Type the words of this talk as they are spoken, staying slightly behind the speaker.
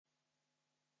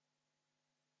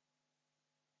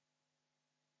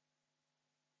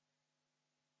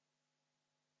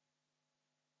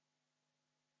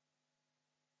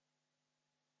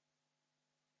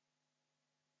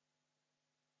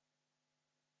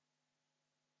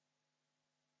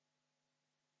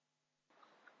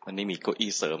วันนี้มีเก้า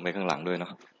อี้เสริมไปข้างหลังด้วยเนา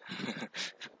ะ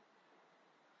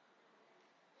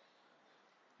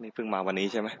นี่เพิ่งมาวันนี้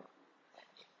ใช่ไหม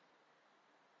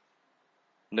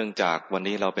เนื่องจากวัน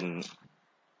นี้เราเป็น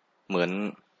เหมือ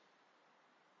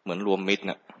นรวมมิตร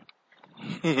นะ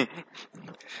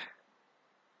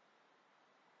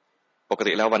ปก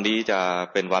ติแล้ววันนี้จะ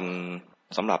เป็นวัน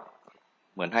สำหรับ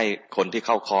เหมือนให้คนที่เ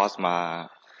ข้าคอร์สมา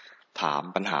ถาม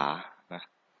ปัญหานะ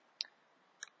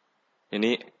ที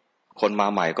นี้คนมา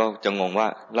ใหม่ก็จะงงว่า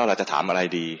แล้วเราจะถามอะไร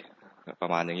ดีประ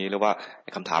มาณอย่างนี้หรือว่า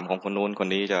คำถามของคนนู้นคน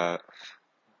นี้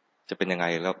จะเป็นยังไง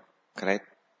แล้วใคร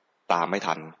ตามไม่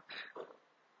ทัน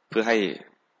เพื่อให้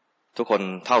ทุกคน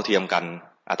เท่าเทียมกัน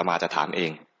อาตมาจะถามเอ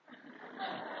ง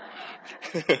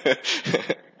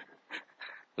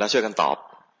แล้วช่วยกันตอบ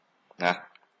นะ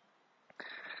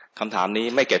คำถามนี้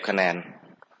ไม่เก็บคะแนน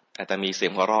แต่มีเสีย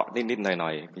งหัวเราะนิดๆหน่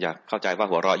อยๆอยากเข้าใจว่า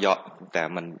หัวเราะเยาะแต่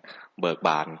มันเบิกบ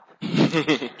าน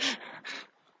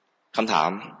คำถาม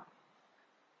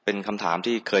เป็นคำถาม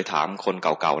ที่เคยถามคนเ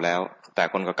ก่าๆแล้วแต่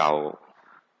คนเก่า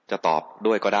ๆจะตอบ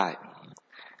ด้วยก็ได้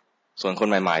ส่วนคน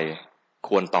ใหม่ๆค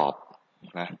วรตอบ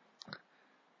นะ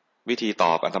วิธีต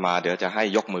อบอาตมาเดี๋ยวจะให้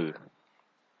ยกมือ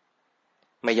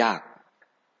ไม่ยาก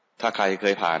ถ้าใครเค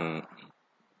ยผ่าน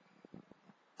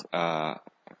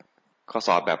ข้อส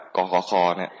อบแบบกขค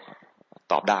เนี่ย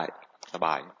ตอบได้สบ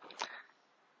าย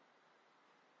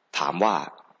ถามว่า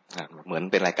เหมือน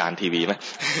เป็นรายการทีวีไหม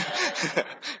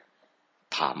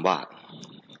ถามว่า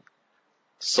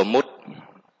สมมุติ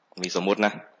มีสมมุติน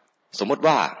ะสมมุติ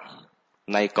ว่า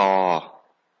นายก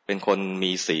เป็นคน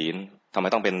มีศีลทำไม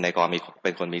ต้องเป็นนายกเ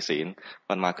ป็นคนมีศีล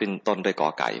มันมาขึ้นต้นด้วยกอ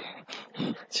ไก่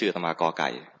ชื่อธรรมากอไก่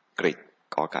กริด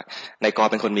กอไก่นายก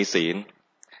เป็นคนมีศีล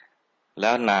แล้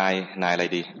วนายอะไร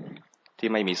ดีที่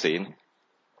ไม่มีศีล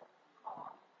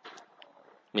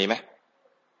มีไหม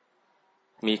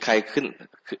มีใครขึ้น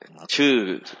ชื่อ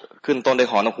ขึ้นต้นด้วย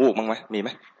หอนกฮูกบ้างไหมมีไหม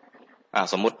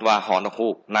สมมุติว่าหอนกฮู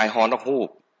กนายหอนกฮูก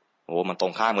โอ้มันตร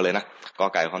งข้ามกันเลยนะกอ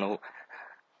ไก่หอนกฮูก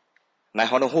นาย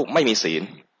หอนกฮูกไม่มีศีล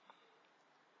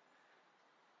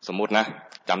สมมุตินะ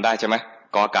จำได้ใช่ไหม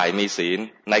กอไก่มีศีล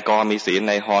นายกมีศีล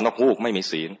นายหอนกฮูกไม่มี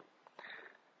ศีล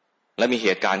และมีเห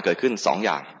ตุการณ์เกิดขึ้น2อ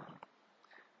ย่าง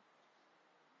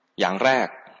อย่างแรก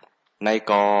นาย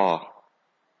ก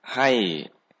ให้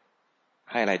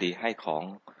อะไรดีให้ของ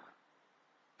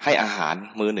ให้อาหาร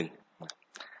มื้อหนึ่ง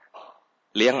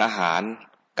เลี้ยงอาหาร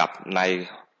กับนาย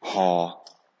ฮ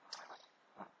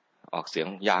ออกเสียง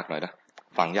ยากหน่อยนะ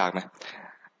ฟังยากไหม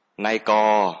นายก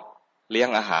เลี้ยง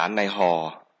อาหารนายฮอ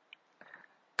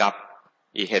กับ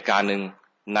อีกเหตุการณ์หนึ่ง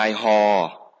นายฮอ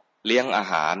เลี้ยงอา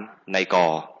หารนายก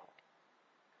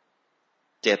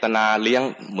เจตนาเลี้ยง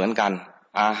เหมือนกัน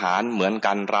อาหารเหมือน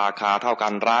กันราคาเท่ากั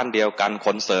นร้านเดียวกันค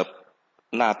นเสิร์ฟ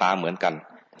หน้าตาเหมือนกัน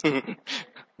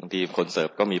บางทีคนเสิร์ฟ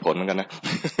ก็มีผลเหมือนกันนะ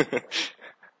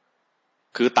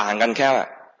คือต่างกันแค่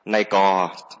นายก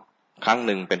ครั้งห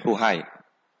นึ่งเป็นผู้ให้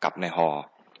กับนายฮอ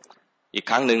อีก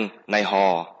ครั้งหนึ่งนายฮอ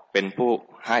เป็นผู้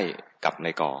ให้กับน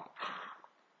ายก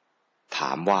ถ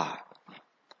ามว่า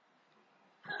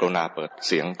กรุณาเปิดเ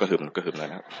สียงกระหึ่มเลย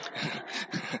นะ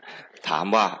ถาม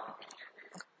ว่า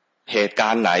เหตุกา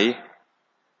รณ์ไหน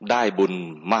ได้บุญ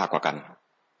มากกว่ากัน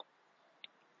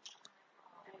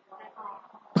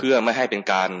เพื่อไม่ให้เป็น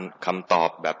การคำตอบ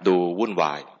แบบดูวุ่นว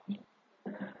าย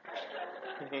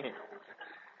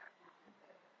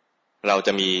เราจ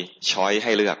ะมีช้อยใ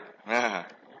ห้เลือก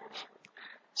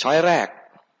ช้อยแรก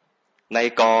นาย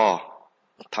ก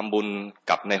ทำบุญ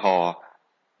กับนายฮอ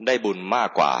ได้บุญมาก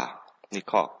กว่านี่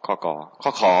ข้อกข้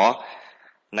อขอ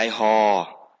นายฮอ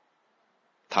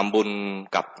ทำบุญ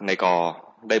กับนายก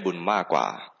ได้บุญมากกว่า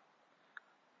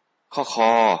ข้อค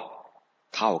อ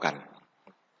เท่ากัน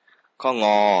ข้อง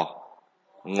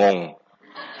งง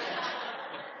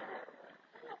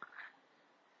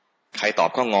ใครตอบ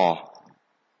ข้องอ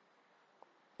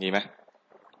มีไหม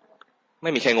ไม่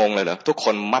มีใครงงเลยเหรอทุกค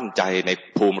นมั่นใจใน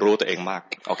ภูมิรู้ตัวเองมาก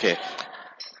โอเค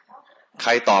ใค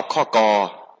รตอบข้อกอ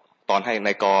ตอนให้น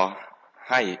ายก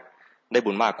ให้ได้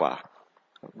บุญมากกว่า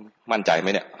มั่นใจไหม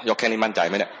เนี่ยยกแค่นี้มั่นใจ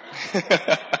ไหมเนี่ย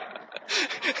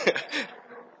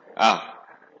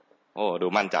โอ้ดู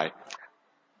มั่นใจ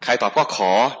ใครตอบก็ข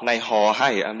อนายฮอให้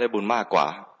ได้บุญมากกว่า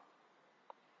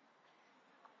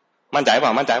มั่นใจเป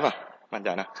ล่ามั่นใจ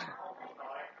นะ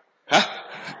ฮะ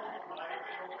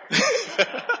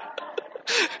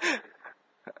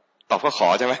ตอบข้อขอ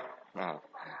ใช่ไหม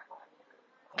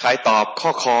ใครตอบข้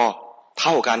อคอเ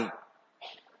ท่ากัน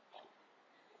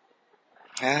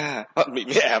มี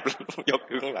แอบยก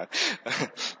ขึ้นข้างหลัง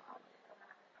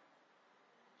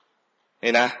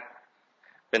นี่นะ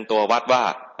เป็นตัววัดว่า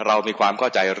เรามีความเข้า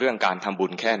ใจเรื่องการทำบุ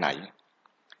ญแค่ไหน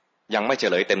ยังไม่เฉ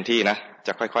ลยเต็มที่นะจ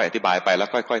ะค่อยๆอธิบายไปแล้ว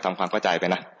ค่อยๆทำความเข้าใจไป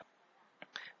นะ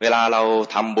เวลาเรา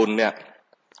ทำบุญเนี่ย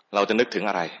เราจะนึกถึง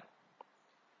อะไร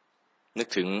นึก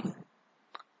ถึง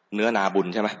เนื้อนาบุญ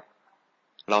ใช่ไหม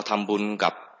เราทำบุญกั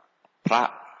บพระ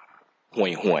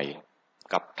ห่วย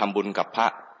ๆกับทำบุญกับพระ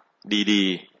ดี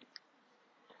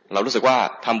ๆเรารู้สึกว่า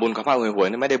ทำบุญกับพระห่วย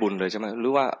ๆนี่ไม่ได้บุญเลยใช่ไหมหรื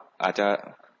อว่าอาจจะ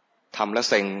ทำแล้ว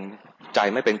เซ็งใจ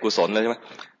ไม่เป็นกุศลเลยใช่ไหม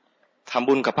ทำ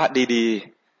บุญกับพระดี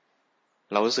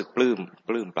ๆเรารู้สึกปลื้ม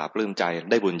ปลาบปลื้มใจ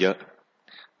ได้บุญเยอะ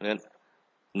เพราะฉะนั้น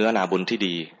เนื้อนาบุญที่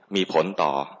ดีมีผลต่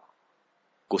อ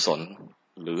กุศล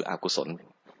หรืออกุศล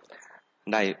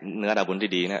ได้เนื้อนาบุญ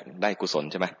ที่ดีเนี่ยได้กุศล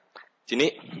ใช่ไหมทีนี้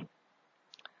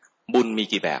บุญมี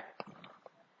กี่แบบ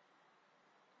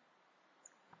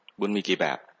บุญมีกี่แบ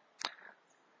บ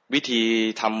วิธี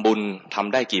ทำบุญท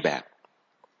ำได้กี่แบบ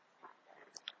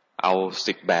เอา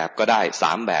10แบบก็ได้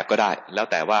3แบบก็ได้แล้ว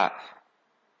แต่ว่า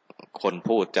คน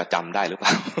พูดจะจำได้หรือเปล่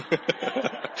า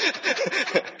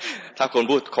ถ้าคน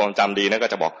พูดคงจำดีนะก็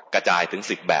จะบอกกระจายถึง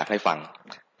10แบบให้ฟัง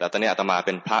แต่ตอนนี้อาตมาเ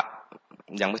ป็นพระ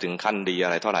ยังไม่ถึงขั้นดีอะ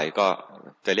ไรเท่าไหร่ก็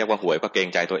จะเรียกว่าหวยก็เกรง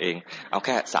ใจตัวเองเอาแ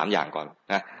ค่3อย่างก่อน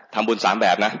นะทำบุญ3แบ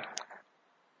บนะ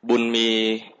บุญมี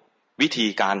วิธี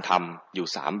การทำอยู่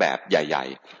3แบบใหญ่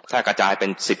ๆถ้ากระจายเป็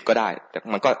น10ก็ได้แต่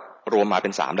มันก็รวมมาเป็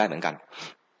น3ได้เหมือนกัน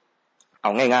เอ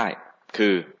าง่ายๆคื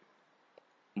อ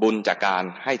บุญจากการ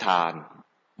ให้ทาน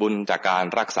บุญจากการ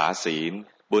รักษาศีล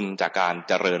บุญจากการ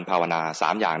เจริญภาวนา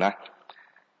3อย่างนะ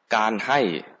การให้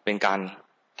เป็นการ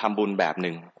ทำบุญแบบห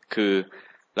นึ่งคือ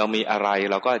เรามีอะไร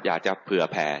เราก็อยากจะเผื่อ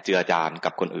แผ่เจือจานกั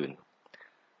บคนอื่น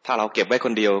ถ้าเราเก็บไว้ค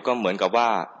นเดียวก็เหมือนกับว่า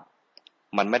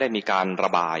มันไม่ได้มีการร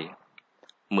ะบาย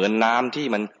เหมือนน้ำที่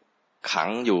มันขัง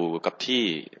อยู่กับที่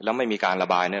แล้วไม่มีการระ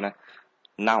บายเนี่ยนะ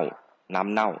น้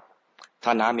ำเน่าถ้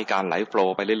าน้ำมีการไหลโฟล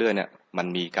ว์ไปเรื่อยๆเนี่ยมัน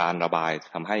มีการระบาย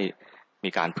ทำให้มี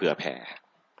การเผื่อแผ่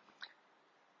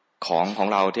ของ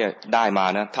เราที่ได้มา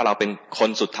นะถ้าเราเป็นคน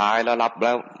สุดท้ายแล้วรับแ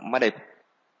ล้วไม่ได้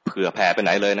เผื่อแผ่ไปไห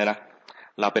นเลยนะ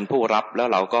เราเป็นผู้รับแล้ว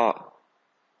เราก็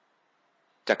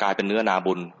จะกลายเป็นเนื้อนา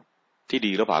บุญที่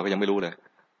ดีหรือเปล่าก็ยังไม่รู้เลย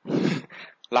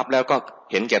รับแล้วก็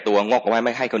เห็นแก่ตัวงอกเอาไว้ไ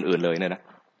ม่ให้คนอื่นเลยเนี่ยนะ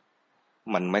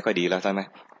มันไม่ค่อยดีแล้วใช่ไหม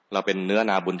เราเป็นเนื้อ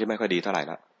นาบุญที่ไม่ค่อยดีเท่าไหร่แ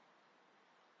ล้ว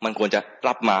มันควรจะ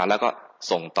รับมาแล้วก็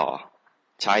ส่งต่อ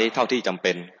ใช้เท่าที่จำเ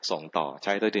ป็นส่งต่อใ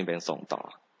ช้เท่าที่จำเป็นส่งต่อ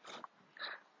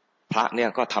พระเนี่ย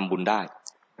ก็ทำบุญได้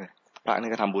พระนี่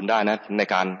ก็ทำบุญได้นะใน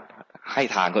การให้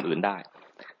ทานคนอื่นได้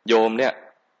โยมเนี่ย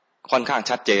ค่อนข้าง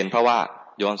ชัดเจนเพราะว่า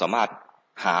โยมสามารถ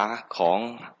หาของ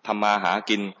ทำมาหา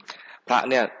กินพระ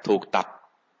เนี่ยถูกตัด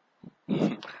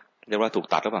เรียกว่าถูก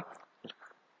ตัดหรือเปล่า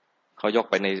เขายก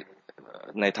ไป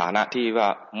ในฐานะที่ว่า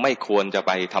ไม่ควรจะไ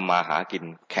ปทำมาหากิน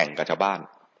แข่งกับชาวบ้าน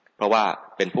เพราะว่า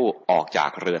เป็นผู้ออกจาก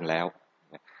เรือนแล้ว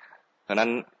เพราะนั้น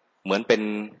เหมือนเ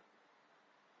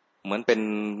ป็น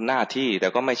หน้าที่แต่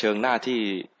ก็ไม่เชิงหน้า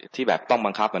ที่แบบต้อง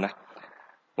บังคับนะ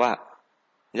ว่า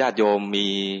ญาติโยม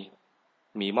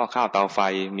มีหม้อข้าวเตาไฟ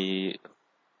มี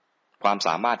ความส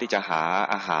ามารถที่จะหา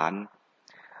อาหาร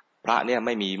พระเนี่ยไ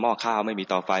ม่มีหม้อข้าวไม่มี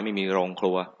เตาไฟไม่มีโรงค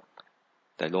รัว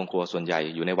แต่โรงครัวส่วนใหญ่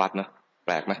อยู่ในวัดนะแป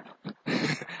ลกไหม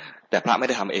แต่พระไม่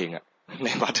ได้ทำเองอะใน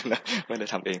วัดนะไม่ได้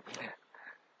ทำเอง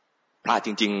พระจ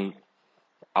ริง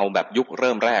ๆเอาแบบยุคเ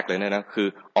ริ่มแรกเลยนะคือ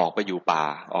ออกไปอยู่ป่า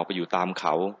ออกไปอยู่ตามเข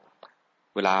า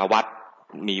เวลาวัด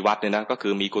เนี่ยนะก็คื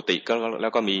อมีกุฏิก็แล้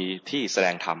วก็มีที่แสด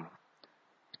งธรรม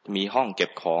มีห้องเก็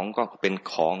บของก็เป็น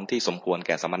ของที่สมควรแ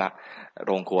ก่สมณะโ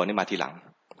รงครัวนี่มาทีหลัง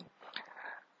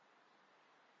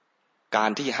การ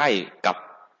ที่ให้กับ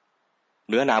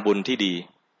เนื้อนาบุญที่ดี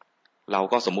เรา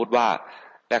ก็สมมุติว่า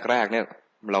แรกๆเนี่ย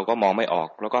เราก็มองไม่ออก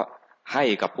แล้วก็ให้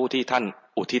กับผู้ที่ท่าน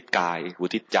อุทิศกายอุ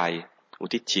ทิศใจอุ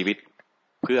ทิศชีวิต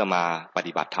เพื่อมาป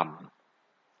ฏิบัติธรรม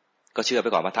ก็เชื่อไป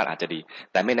ก่อนว่าท่านอาจจะดี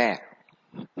แต่ไม่แน่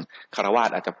ฆราวาส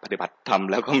อาจจะปฏิบัติธรรม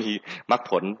แล้วก็มีมรรค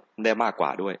ผลได้มากกว่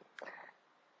าด้วย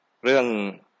เ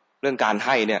รื่องการใ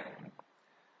ห้เนี่ย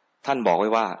ท่านบอกไว้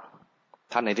ว่า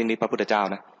ท่านในที่นี้พระพุทธเจ้า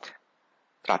นะ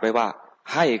ตรัสไว้ว่า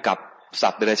ให้กับสั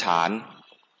ตว์เดรัจฉาน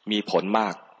มีผลมา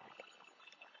ก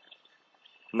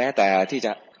แม้แต่ที่จ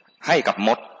ะให้กับม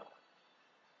ด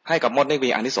นี่มี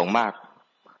อานิสงส์มาก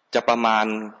จะประมาณ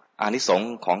อานิสง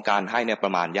ส์ของการให้เนี่ยปร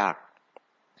ะมาณยาก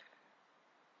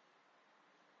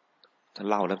ท่าน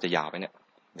เล่าแล้วจะยาวไปเนี่ย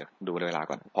เดี๋ยวดูเวลา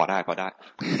ก่อนพอได้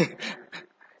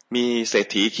มีเศรษ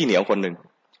ฐีขี้เหนียวคนหนึ่ง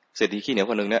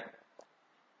เนี่ย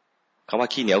คำว่า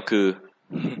ขี้เหนียวคือ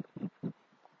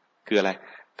อะไร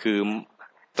คือ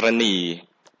ตระหนี่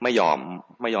ไม่ย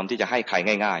อมที่จะให้ใคร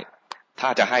ง่ายๆถ้า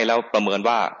จะให้แล้วประเมิน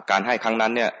ว่าการให้ครั้งนั้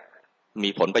นเนี่ยมี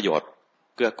ผลประโยชน์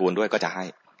เกื้อกูลด้วยก็จะให้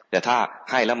แต่ถ้า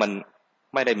ให้แล้วมัน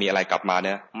ไม่ได้มีอะไรกลับมาเ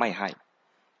นี่ยไม่ให้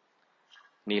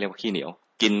นี่เรียกว่าขี้เหนียว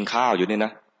กินข้าวอยู่นี่น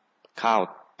ะข้าว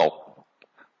ตก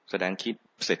แสดงคิด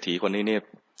เศรษฐีคนนี้เนี่ย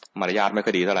มารยาทไม่ค่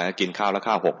อยดีเท่าไหร่กินข้าวแล้ว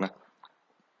ข้าวหกนะ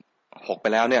หกไป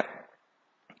แล้วเนี่ย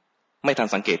ไม่ทัน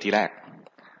สังเกตทีแรก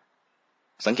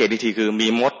สังเกตทีคือมี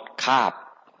มดคาบ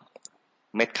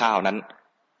เม็ดข้าวนั้น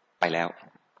ไปแล้ว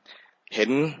เห็น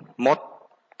มด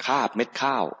คาบเม็ด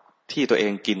ข้าวที่ตัวเอ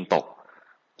งกินตก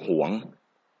หวง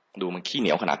ดูมันขี้เห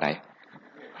นียวขนาดไหน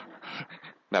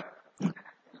แบบ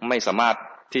ไม่สามารถ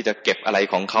ที่จะเก็บอะไร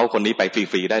ของเขาคนนี้ไปฟ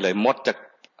รีๆได้เลยมดจะ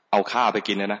เอาข้าวไป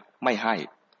กินนะไม่ให้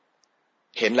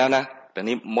เห็นแล้วนะแต่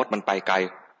นี้มดมันไปไกล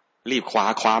รีบค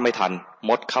ว้าไม่ทัน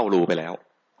มดเข้ารูไปแล้ว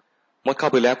มดเข้า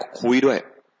ไปแล้วคุยด้วย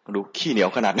ดูขี้เหนียว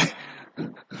ขนาดไหน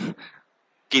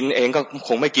กินเองก็ค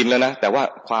งไม่กินแล้วนะแต่ว่า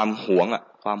ความหวง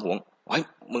เฮ้ย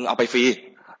มึงเอาไปฟรี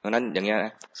ดังนั้นอย่างเงี้ยน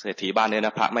ะเศรษฐีบ้านเนี้ยน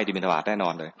ะพระไม่บิณฑบาตแน่นอ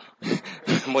นเลย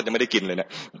มดยังไม่ได้กินเลยนะ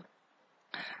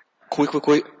คุ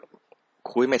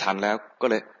ยไม่ทันแล้วก็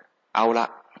เลยเอาละ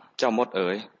เจ้ามดเอ๋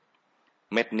ย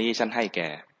เม็ดนี้ฉันให้แก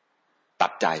ตั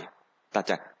ดใจ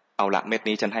เอาละเม็ด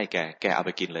นี้ฉันให้แกเอาไป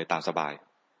กินเลยตามสบาย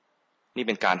นี่เ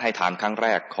ป็นการให้ทานครั้งแร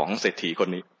กของเศรษฐีคน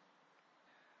นี้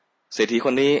เศรษฐีค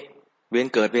นนี้เวียน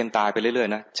เกิดเวียนตายไปเรื่อย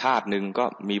ๆนะชาติหนึ่งก็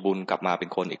มีบุญกลับมาเป็น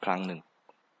คนอีกครั้งหนึ่ง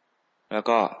แล้ว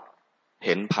ก็เ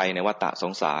ห็นภัยในวัฏฏะส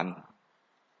งสาร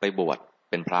ไปบวช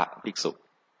เป็นพระภิกษุ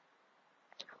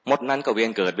มดนั้นก็เวีย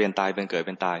นเกิดเวียนตายเวียนเกิดเ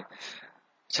วียนตาย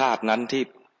ชาตินั้นที่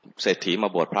เศรษฐีมา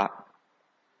บวชพระ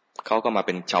เขาก็มาเ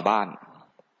ป็นชาวบ้าน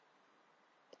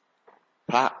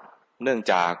พระเนื่อง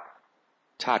จาก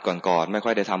ชาติก่อนๆไม่ค่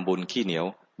อยได้ทำบุญขี้เหนียว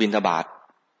บิณฑบาต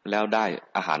แล้วได้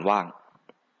อาหารว่าง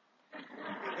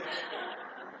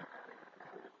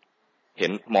เห็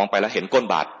นมองไปแล้วเห็นก้น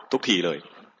บาตรทุกทีเลย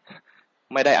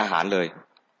ไม่ได้อาหารเลย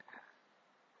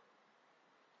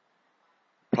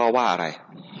เพราะว่าอะไร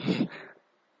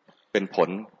เป็นผล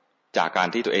จากการ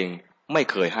ที่ตัวเองไม่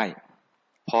เคยให้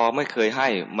พอไม่เคยให้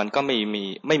มันก็ไ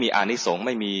ม่มีอานิสงส์ไ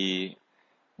ม่มี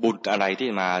บุญอะไรที่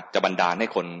มาจะบันดาลให้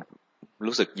คน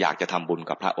รู้สึกอยากจะทำบุญ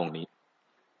กับพระองค์นี้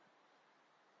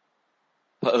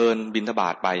เผอิญบิณฑบา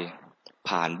ตไป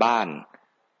ผ่านบ้าน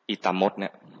อิตามดเนี่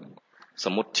ยส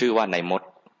มมติชื่อว่านายมด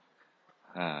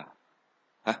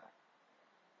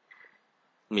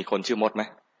มีคนชื่อมดไหม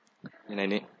ใน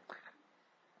นี้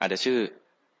อาจจะชื่อ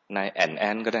นายแอ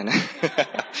นก็ได้นะ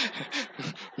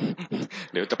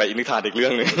เดี๋ยวจะไปอินิทานอีกเรื่อ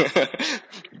งหนึ่ง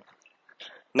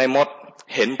นายมด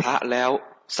เห็นพระแล้ว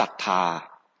ศรัทธา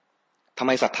ทำไ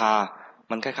มศรัทธา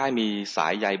มันคล้ายๆมีสา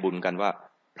ยใยบุญกันว่า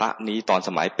พระนี้ตอนส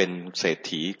มัยเป็นเศรษ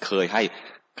ฐีเคยให้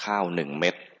ข้าว1 เม็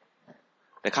ด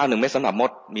แต่ข้าว1 เม็ดสำหรับม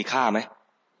ดมีค่าไหม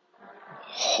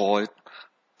โหย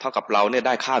เท่ากับเราเนี่ยไ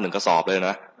ด้ข้าว1 กระสอบเลย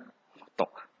นะ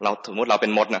เราสมมติเราเป็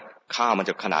นมดนะข้าวมันจ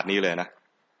ะขนาดนี้เลยนะ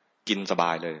กินสบ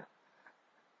ายเลย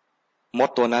มด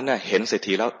ตัวนั้นเนี่ยเห็นเศรษ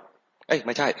ฐีแล้วไ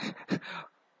ม่ใช่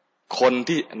คน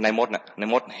ที่ในม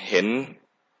ดเห็น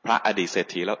พระอดีตเศรษ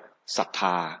ฐีแล้วศรัทธ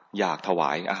าอยากถวา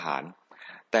ยอาหาร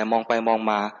แต่มองไปมอง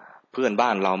มาเพื่อนบ้า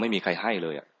นเราไม่มีใครให้เล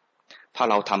ยอ่ะถ้า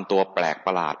เราทำตัวแปลกป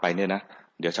ระหลาดไปเนี่ยนะ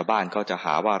เดี๋ยวชาวบ้านก็จะห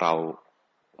าว่าเรา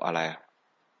อะไร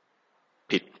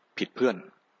ผิดเพื่อน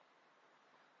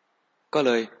ก็เ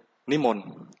ลยนิมนต์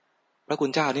พระคุ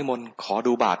ณเจ้านิมนต์ขอ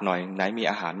ดูบาตรหน่อยไหนมี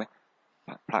อาหารไหม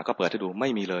พระก็เปิดให้ดูไม่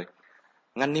มีเลย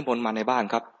งั้นนิมนต์มาในบ้าน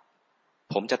ครับ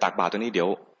ผมจะตักบาตรตัวนี้เดี๋ยว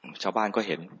ชาวบ้านก็เ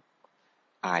ห็น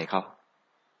อายเขา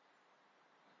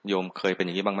โยมเคยเป็นอ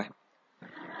ย่างนี้บ้างไหม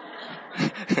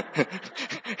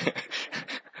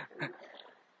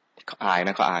อายน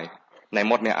ะเขาอายใน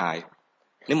มดเนี่ยอาย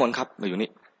นิมนต์ครับมาอยู่นี่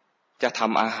จะท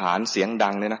ำอาหารเสียงดั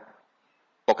งเลยนะ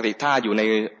ปกติถ้าอยู่ใน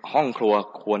ห้องครัว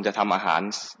ควรจะทำอาหาร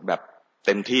แบบเ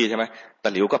ต็มที่ใช่ไหมแต่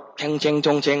หลิวก็เช่งจ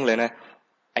งเช่งเลยนะ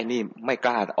ไอ้นี่ไม่ก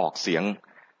ล้าออกเสียง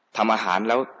ทำอาหาร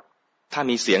แล้วถ้า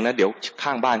มีเสียงนะเดี๋ยวข้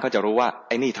างบ้านเขาจะรู้ว่าไ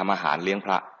อ้นี่ทำอาหารเลี้ยงพ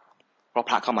ระเพราะ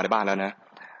พระเข้ามาในบ้านแล้วนะ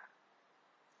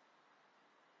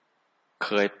เ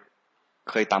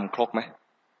คยตำครกไหม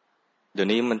เดี๋ยว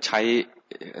นี้มันใช้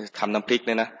ทำน้ำพริกเ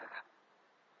นี่ยนะ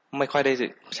ไม่ค่อยได้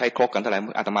ใช้ครกกันเท่าไหร่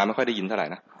อาตมาไม่ค่อยได้ยินเท่าไหร่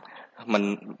นะมัน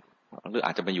หรืออ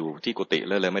าจจะไปอยู่ที่กุฏิ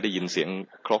เลยไม่ได้ยินเสียง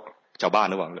ครกชาวบ้าน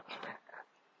หรือเปล่า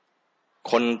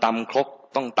คนตำครก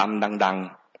ต้องตำดัง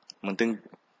ๆมัน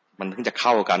ถึงจะเ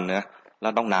ข้ากันนะแล้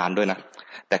วต้องนานด้วยนะ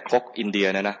แต่ครกอินเดีย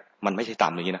เนี่ยนะมันไม่ใช่ต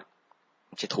ำอย่างนี้นะ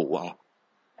ใช้ถู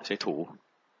ใช้ถู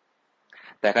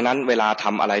แต่กระนั้นเวลาท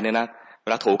ำอะไรเนี่ยนะเว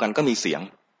ลาถูกันก็มีเสียง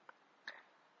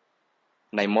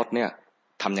ในมดเนี่ย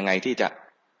ทำยังไงที่จะ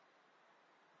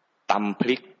ตำพ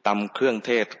ริกตำเครื่องเ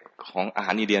ทศของอาห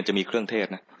ารอินเดียจะมีเครื่องเทศ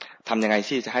นะทำยังไง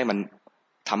ที่จะให้มัน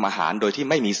ทำอาหารโดยที่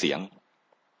ไม่มีเสียง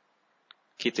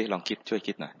คิดสิลองคิดช่วย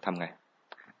คิดหน่อยทำไง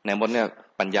ในมดเนี่ย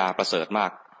ปัญญาประเสริฐมา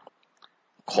ก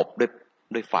ขบ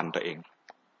ด้วยฟันตัวเอง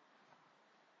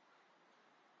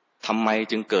ทำไม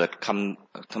จึงเกิด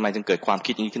ความ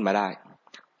คิดอย่างนี้ขึ้นมาได้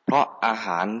เพ เพราะอาห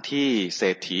ารที่เศร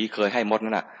ษฐีเคยให้มด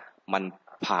นั่นน่ะมัน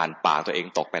ผ่านปากตัวเอง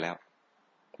ตกไปแล้ว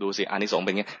ดูสิอานิสงส์เ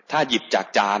ป็นไงถ้าหยิบจาก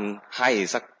จานให้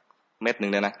สักเม็ดนึ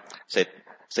งเนี่ยนะเ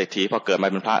ศรษฐีพอเกิดมา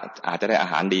เป็นพระอาจจะได้อา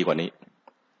หารดีกว่านี้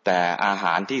แต่อาห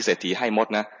ารที่เศรษฐีให้มด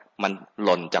นะมันห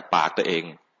ล่นจากปากตัวเอง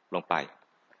ลงไป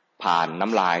ผ่านน้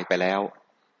ำลายไปแล้ว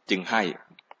จึงให้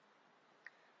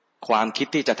ความคิด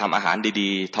ที่จะทำอาหารดี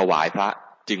ๆถวายพระ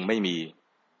จึงไม่มี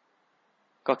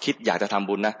ก็คิดอยากจะทำ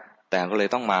บุญนะแต่ก็เลย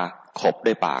ต้องมาขบ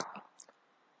ด้วยปาก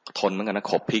ทนเหมือนกันนะ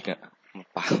ขบพริกอ่ะ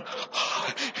ปาก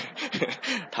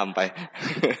ทำไป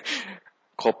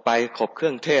ขบไปขบเครื่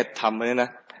องเทศทำไปน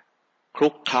ะคลุ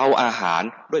กเคล้าอาหาร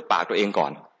ด้วยปากตัวเองก่อ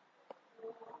น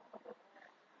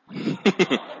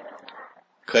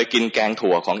เคยกินแกง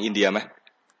ถั่วของอินเดียไหม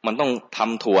มันต้องท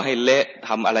ำถั่วให้เละท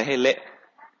ำอะไรให้เละ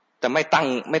แต่ไม่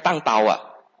ตั้งเตาอ่ะ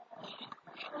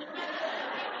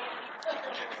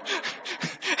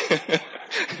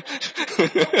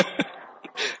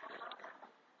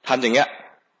ทำอย่างเงี้ย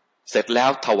เสร็จแล้ว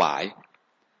ถวาย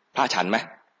พระฉันไหม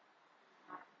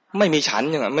ไม่มีฉัน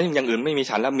อย่างอื่นไม่มี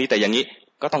ฉันแล้วมีแต่อย่างนี้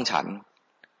ก็ต้องฉัน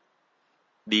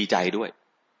ดีใจด้วย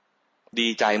ดี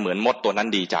ใจเหมือนมดตัวนั้น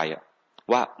ดีใจอ่ะ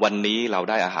ว่าวันนี้เรา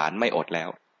ได้อาหารไม่อดแล้ว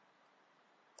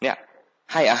เนี่ย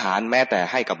ให้อาหารแม้แต่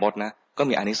ให้กับมดนะก็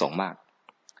มีอานิสงส์มาก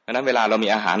เพราะนั้นเวลาเรามี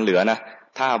อาหารเหลือนะ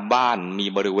ถ้าบ้านมี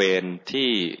บริเวณ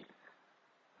ที่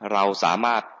เราสาม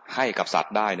ารถให้กับสัต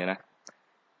ว์ได้เนี่ยนะ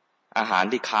อาหาร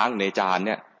ที่ค้างในจานเ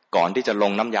นี่ยก่อนที่จะล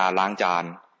งน้ำยาล้างจาน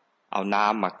เอาน้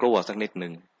ำมากลั้วสักนิดนึ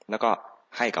งแล้วก็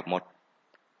ให้กับมด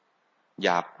อ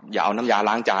ย่าเอาน้ำยา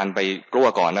ล้างจานไปกลั้ว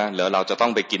ก่อนนะหรือเราจะต้อ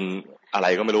งไปกินอะไร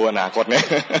ก็ไม่รู้อนาคตเนี่ย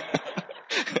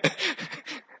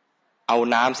เอา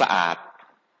น้ำสะอาด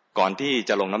ก่อนที่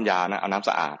จะลงน้ำยานะเอาน้ำ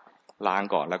สะอาดล้าง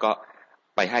ก่อนแล้วก็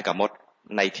ไปให้กับมด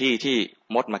ในที่ที่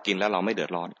มดมากินแล้วเราไม่เดือ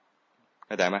ดร้อนเ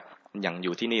ข้าใจไหมอย่างอ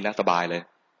ยู่ที่นี่นะสบายเลย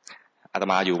อาต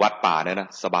มาอยู่วัดป่าเนี่ยนะ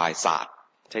สบายสาด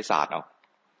ใช้สาดเอา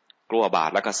กลัวบาด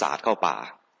แล้วก็สาดเข้าป่า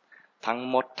ทั้ง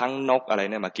มดทั้งนกอะไร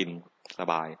เนี่ยมากินส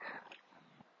บาย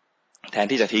แทน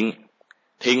ที่จะ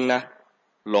ทิ้งนะ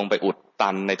ลงไปอุดตั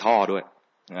นในท่อด้วย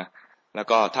นะแล้ว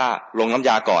ก็ถ้าลงน้ำย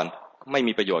าก่อนไม่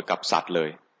มีประโยชน์กับสัตว์เลย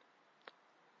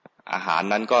อาหาร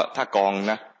นั้นก็ถ้ากอง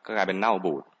นะก็กลายเป็นเน่า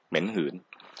บูดเหม็นหืน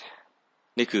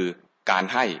นี่คือการ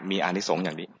ให้มีอานิสงส์อ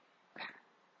ย่างนี้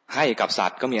ให้กับสั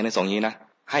ตว์ก็มีอานิสงส์นี้นะ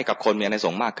ให้กับคนมีอานิส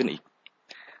งส์มากขึ้นอีก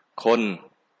คน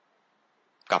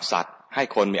กับสัตว์ให้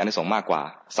คนมีอานิสงส์มากกว่า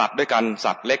สัตว์ด้วยกัน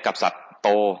สัตว์เล็กกับสัตว์โต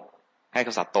ให้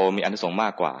กับสัตว์โตมีอานิสงส์มา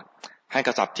กกว่าให้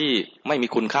กับสัตว์ที่ไม่มี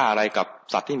คุณค่าอะไรกับ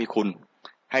สัตว์ที่มีคุณ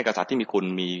ให้กับสัตว์ที่มีคุณ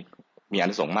มีอา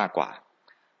นิสงส์มากกว่า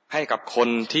ให้กับคน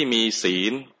ที่มีศี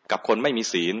ลกับคนไม่มี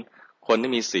ศีลคน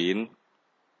ที่มีศีล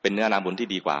เป็นเนื้อนาบุญที่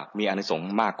ดีกว่ามีอานิสงส์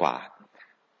มากกว่า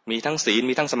มีทั้งศีล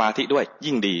มีทั้งสมาธิด้วย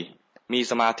ยิ่งดีมี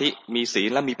สมาธิมีศีล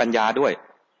และมีปัญญาด้วย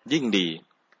ยิ่งดี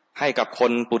ให้กับค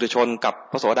นปุถุชนกับ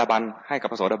พระโสดาบันให้กับ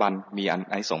พระโสดาบันมีอ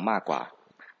านิสงส์มากกว่า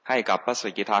ให้กับพระส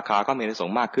กิทาคาก็มีอานิสง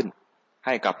ส์มากขึ้นใ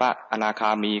ห้กับพระอนาคา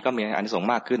มีก็มีอานิสงส์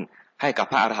มากขึ้นให้กับ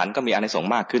พระอรหันต์ก็มีอานิสงส์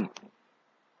มากขึ้น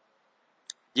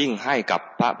ยิ่งให้กับ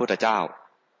พระพุทธเจ้า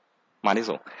มาอานิ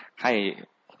สงส์ให้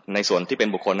ในส่วนที่เป็น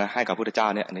บุคคลนะให้กับพระพุทธเจ้า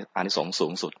เนี่ยอานิสงส์สู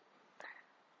งสุด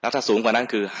แล้วถ้าสูงกว่านั้น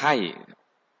คือให้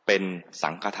เป็นสั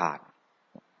งฆทาน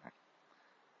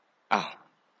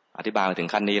อธิบายมาถึง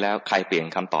ขั้นนี้แล้วใครเปลี่ยน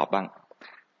คำตอบบ้าง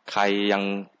ใคร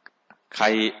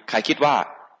คิดว่า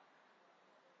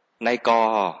ในกอ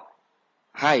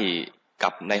ให้กั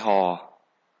บในฮอ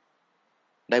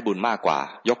ได้บุญมากกว่า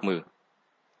ยกมือ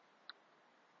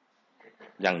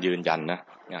ยังยืนยันนะ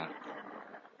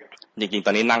จริงๆต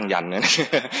อนนี้นั่งยันนะ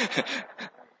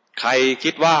ใคร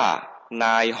คิดว่าน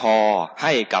ายฮอใ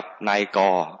ห้กับนายกอ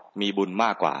มีบุญม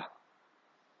ากกว่า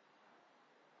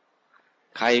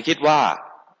ใครคิดว่า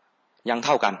ยังเ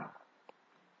ท่ากัน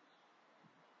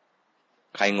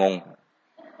ใครงง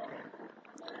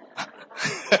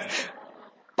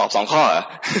ตอบ2 ข้อเหรอ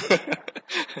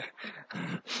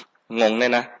งงเนี่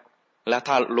ยนะแล้ว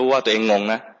ถ้ารู้ว่าตัวเองงง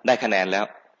นะได้คะแนนแล้ว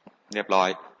เรียบร้อย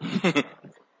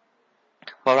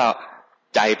เพราะเรา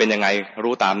ใจเป็นยังไง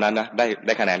รู้ตามนั้นนะไ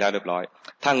ด้คะแนนแล้วเรียบร้อย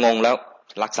ถ้างงแล้ว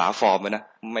รักษาฟอร์มไว้นะ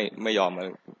ไม่ยอม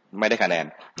ไม่ได้คะแนน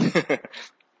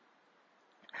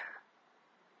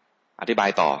อธิบา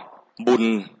ยต่อบุญ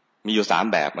มีอยู่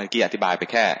3แบบเมื่อกี้อธิบายไป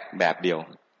แค่แบบเดียว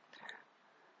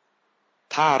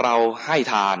ถ้าเราให้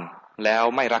ทานแล้ว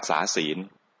ไม่รักษาศีล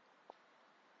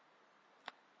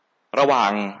ระหว่า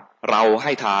งเราใ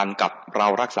ห้ทานกับเรา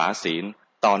รักษาศีล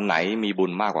ตอนไหนมีบุ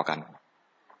ญมากกว่ากัน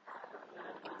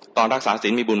ตอนรักษาศี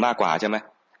ลมีบุญมากกว่าใช่ไหม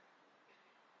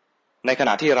ในขณ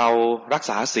ะที่เรารัก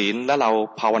ษาศีลและเรา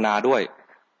ภาวนาด้วย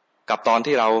กับตอน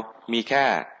ที่เรามีแค่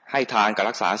ให้ทานกับ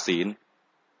รักษาศีล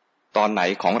ตอนไหน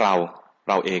ของเร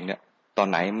าเองเนี่ย ตอน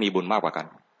ไหนมีบุญมากกว่ากัน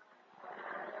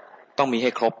ต้องมีใ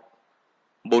ห้ครบ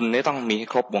บุญนี้ต้องมีให้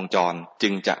ครบวงจรจึ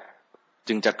ง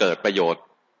จะเกิดประโยชน์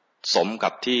สมกั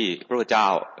บที่พระพุทธเจ้า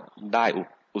ได้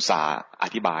อุตส่าห์อ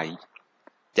ธิบาย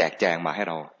แจกแจงมาให้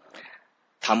เรา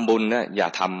ทำบุญเนี่ยอย่า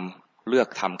เลือก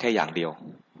ทำแค่อย่างเดียว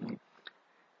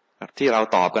ที่เรา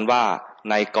ตอบกันว่า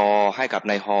นายกให้กับ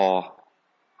นายฮ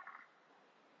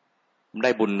ได้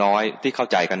บุญน้อยที่เข้า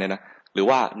ใจกันเนี่ยนะหรือ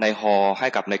ว่านายฮให้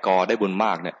กับนายกได้บุญม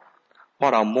ากเนี่ยเพรา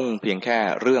ะเรามุ่งเพียงแค่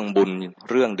เรื่องบุญ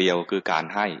เรื่องเดียวคือการ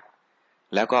ให้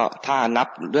แล้วก็ถ้านับ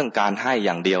เรื่องการให้อ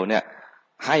ย่างเดียวเนี่ย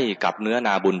ให้กับเนื้อน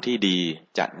าบุญที่ดี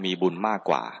จะมีบุญมาก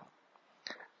กว่า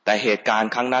แต่เหตุการ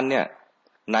ณ์ครั้งนั้นเนี่ย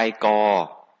นายก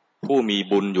ผู้มี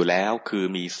บุญอยู่แล้วคือ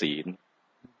มีศีล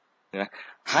นะ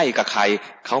ให้กับใคร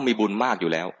เขามีบุญมากอ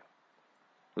ยู่แล้ว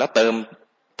แล้วเติม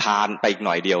ทานไปอีกห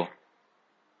น่อยเดียว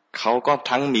เขาก็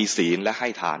ทั้งมีศีลและให้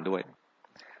ทานด้วย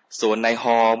ส่วนนายฮ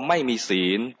ไม่มีศี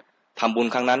ลทำบุญ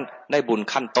ครั้งนั้นได้บุญ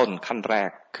ขั้นต้นขั้นแรก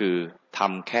คือท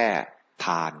ำแค่ท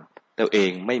านตัวเอ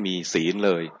งไม่มีศีลเ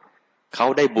ลยเขา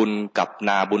ได้บุญกับน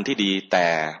าบุญที่ดีแต่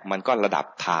มันก็ระดับ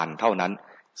ทานเท่านั้น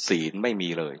ศีลไม่มี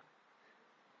เลย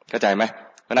เข้าใจไหม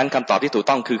เพราะนั้นคำตอบที่ถูก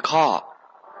ต้องคือข้อ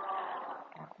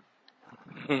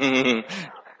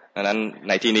เพราะนั้นใ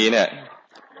นที่นี้เนี่ย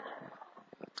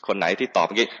คนไหนที่ตอบเ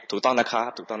มื่อกี้ถูกต้องนะครับ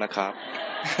ถูกต้องนะครับ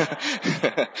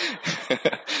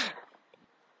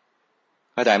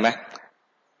เข้าใจไหม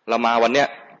เรามาวันเนี้ย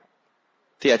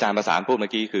ที่อาจารย์ประสานพูดเมื่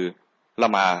อกี้คือเรา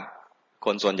มาค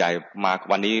นส่วนใหญ่มา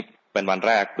วันนี้เป็นวันแ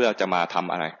รกเพื่อจะมาท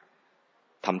ำอะไร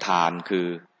ทำทานคือ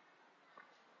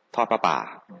ทอดผ้าป่า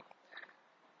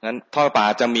นั้นทอดผ้าป่า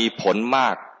จะมีผลมา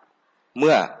กเ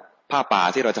มื่อผ้าป่า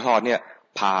ที่เราจะทอดเนี่ย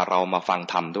พาเรามาฟัง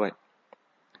ธรรมด้วย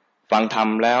ฟังธรรม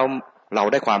แล้วเรา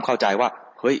ได้ความเข้าใจว่า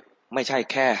เฮ้ยไม่ใช่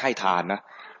แค่ให้ทานนะ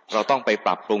เราต้องไปป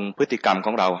รับปรุงพฤติกรรมข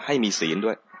องเราให้มีศีล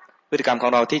ด้วยพฤติกรรมขอ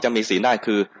งเราที่จะมีศีลได้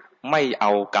คือไม่เอ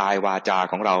ากายวาจา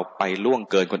ของเราไปล่วง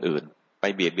เกินคนอื่นไป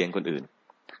เบียดเบียนคนอื่น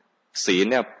ศีล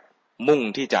เนี่ยมุ่ง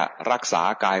ที่จะรักษา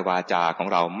กายวาจาของ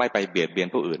เราไม่ไปเบียดเบียน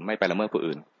ผู้อื่นไม่ไปละเมิดผู้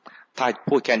อื่นถ้า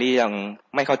พูดแค่นี้ยัง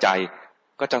ไม่เข้าใจ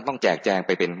ก็จะต้องแจกแจงไ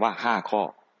ปเป็นว่า5ข้อ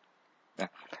นะ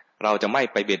เราจะไม่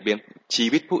ไปเบียดเบียนชี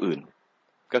วิตผู้อื่น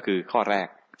ก็คือข้อแรก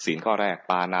ศีลข้อแรก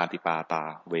ปานาติปาตา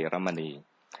เวรมณี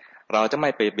เราจะไม่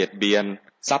ไปเบียดเบียน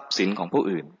ทรัพย์สินของผู้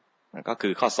อื่นก็คื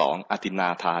อข้อ2อทินนา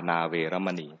ทานาเวรม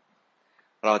ณี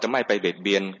เราจะไม่ไปเบียดเ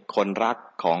บียนคนรัก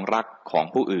ของ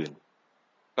ผู้อื่น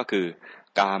ก็คือ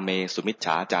กาเมสุมิจฉ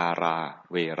าจารา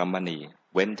เวรมณี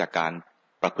เว้นจากการ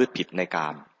ประพฤติผิดในกา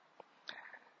ม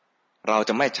เราจ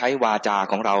ะไม่ใช้วาจา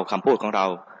ของเราคำพูดของเรา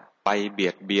ไปเบี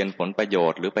ยดเบียนผลประโย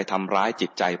ชน์หรือไปทำร้ายจิ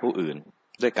ตใจผู้อื่น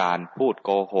ด้วยการพูดโก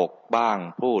หกบ้าง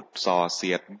พูดส่อเ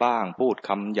สียดบ้างพูดค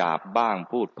ำหยาบบ้าง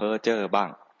พูดเพ้อเจ้อบ้าง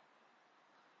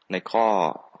ใน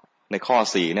ข้อ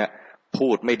4เนี่ยพู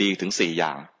ดไม่ดีถึง4อย่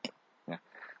าง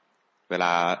เวล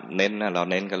าเน้นนะเรา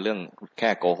เน้นกันเรื่องแค่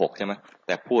โกหกใช่ไหมแ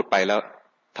ต่พูดไปแล้ว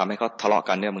ทำให้เขาทะเลาะ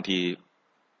กันเนี่ยบางที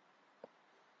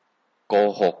โก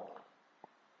ห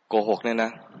กเนี่ยน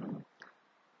ะ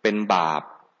เป็นบาป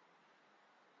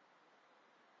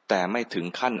แต่ไม่ถึง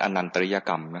ขั้นอนันตริยก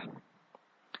รรมนะ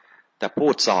แต่พู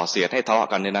ดส่อเสียดให้ทะเลาะ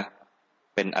กันเนี่ยนะ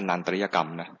เป็นอนันตริยกรรม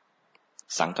นะ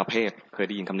สังฆเพศเคยไ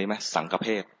ด้ยินคำนี้ไหมสังฆเพ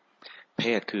ศเพ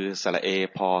ศคือสระเอ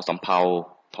พอสำเภา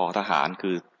ทอทหาร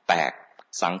คือแตก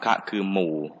สังฆะคือห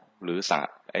มู่หรือ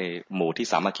หมู่ที่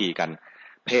สามัคคีกัน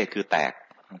เพศคือแตก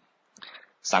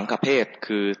สังฆเพศ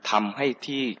คือทำให้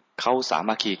ที่เขาสา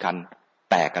มัคคีกัน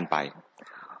แตกกันไป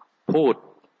พูด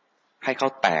ให้เขา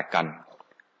แตกกัน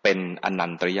เป็นอนั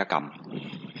นตริยกรรม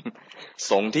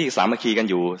สงฆ์ที่สามัคคีกัน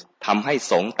อยู่ทำให้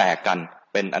สงฆ์แตกกัน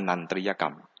เป็นอนันตริยกร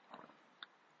รม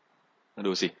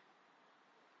ดูสิ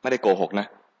ไม่ได้โกหกนะ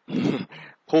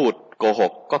พูดโกห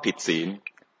กก็ผิดศีล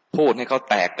พูดให้เขา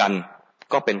แตกกัน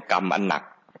ก็เป็นกรรมอันหนัก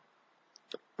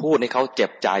พูดให้เขาเจ็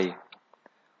บใจ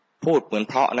พูดเหมือน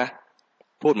เพราะนะ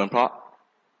พูดเหมือนเพราะ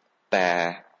แต่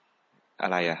อะ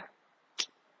ไรอะ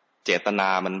เจตนา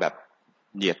มันแบบ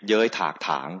เหยียดเย้ยถากถ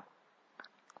าง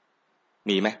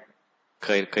มีไหมเ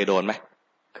คยโดนไหม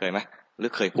เคยไหมหรื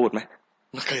อเคยพูดไหม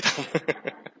ไม่เคยทำ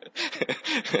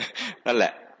นั่นแหล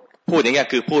ะพูดอย่างเงี้ย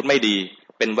คือพูดไม่ดี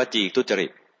เป็นวจีทุจริ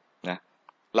ตนะ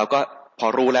เราก็พอ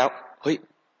รู้แล้วเฮ้ย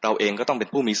เราเองก็ต้องเป็น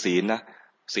ผู้มีศีลนะ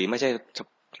ศีลไม่ใช่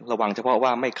ระวังเฉพาะว่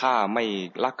าไม่ฆ่าไม่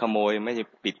ลักขโมยไม่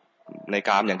ปิดในก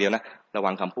ามอย่างเดียวนะระวั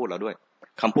งคำพูดเราด้วย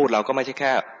คำพูดเราก็ไม่ใช่แ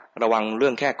ค่ระวังเรื่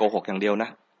องแค่โกหกอย่างเดียวนะ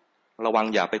ระวัง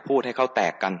อย่าไปพูดให้เขาแต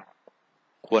กกัน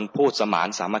ควรพูดสมาน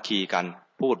สามัคคีกัน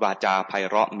พูดวาจาไพ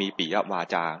เราะมีปิยวา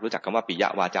จารู้จักคำว่าปิย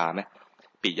วาจาไหม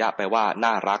ปิยะแปลว่า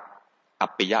น่ารักอั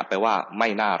ปปิยะแปลว่าไม่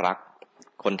น่ารัก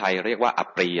คนไทยเรียกว่าอัป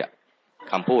รีอ่ะ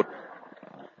คำพูด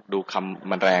ดูคำ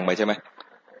มันแรงไปใช่ไหม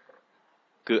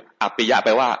คืออัปปิยะแป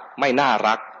ลว่าไม่น่า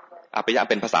รักอัปปิยะ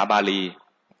เป็นภาษาบาลี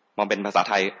มันเป็นภาษา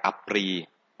ไทยอัปรี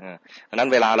ดังนั้น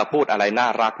เวลาเราพูดอะไรน่า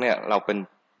รักเนี่ยเราเป็น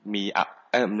มี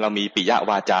เรามีปิย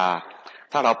วาจา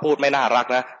ถ้าเราพูดไม่น่ารัก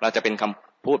นะเราจะเป็นค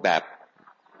ำพูดแบบ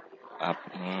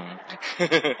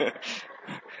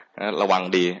ระวัง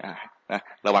ดีนะ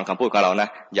ระวังคำพูดของเรานะ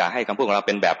อย่าให้คำพูดของเราเ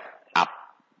ป็นแบบอับ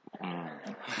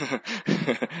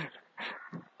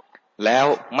แล้ว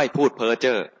ไม่พูดเพ้อเ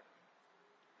จ้อ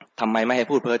ทำไมไม่ให้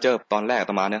พูดเพ้อเจ้อตอนแรกอา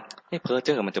ตมาเนี่ยเพ้อเ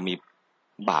จ้อมันจะมี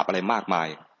บาปอะไรมากมาย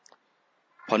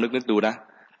พอนึกดูนะ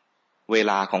เว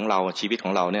ลาของเราชีวิตข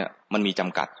องเราเนี่ยมันมีจ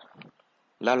ำกัด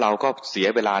แล้วเราก็เสีย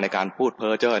เวลาในการพูดเพ้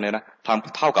อเจ้อเนี่ยนะท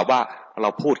ำเท่ากับว่าเรา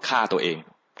พูดฆ่าตัวเอง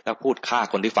แล้วพูดฆ่า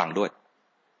คนที่ฟังด้วย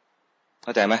เข้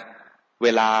าใจไหมเว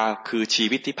ลาคือชี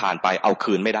วิตที่ผ่านไปเอา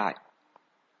คืนไม่ได้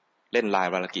เล่นไล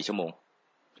น์วันละกี่ชั่วโมง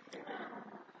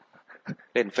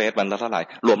เล่นเฟซวันละเท่าไหร่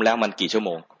รวมแล้วมันกี่ชั่วโ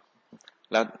มง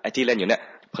แล้วไอ้ที่เล่นอยู่เนี่ย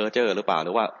เพ้อเจ้อหรือเปล่าห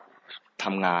รือว่าท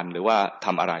ำงานหรือว่าท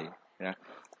ำอะไรนะ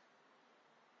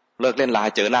เลิกเล่นไล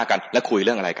น์เจอหน้ากันแล้วคุยเ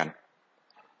รื่องอะไรกัน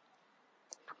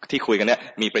ที่คุยกันเนี่ย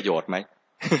มีประโยชน์ไหม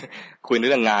คุย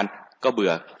เรื่องงานก็เบื่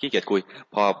อขี้เกียจคุย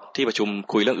พอที่ประชุม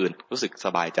คุยเรื่องอื่นรู้สึกส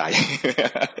บายใจ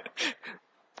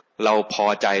เราพอ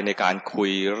ใจในการคุ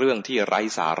ยเรื่องที่ไร้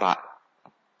สาระ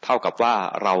เท่ากับว่า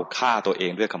เราฆ่าตัวเอ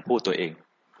งด้วยคำพูดตัวเอง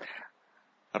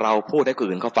เราพูดให้คน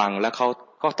อื่นเขาฟังแล้วเขา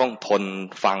ก็ต้องทน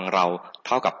ฟังเราเ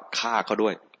ท่ากับฆ่าเขาด้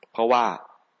วยเพราะว่า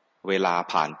เวลา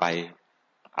ผ่านไป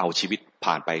เอาชีวิต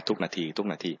ผ่านไปทุกนา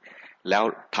ทีแล้ว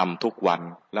ทำทุกวัน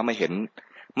แล้วไม่เ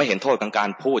ห็นโทษของการ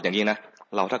พูดอย่างนี้นะ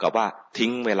เราเท่ากับว่าทิ้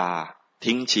งเวลา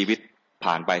ทิ้งชีวิต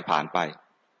ผ่านไป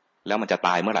แล้วมันจะต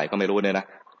ายเมื่อไหร่ก็ไม่รู้เนี่ยนะ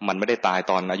มันไม่ได้ตาย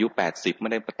ตอนอายุ80ไม่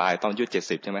ได้ตายตอนอายุ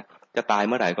70ใช่ไหมจะตาย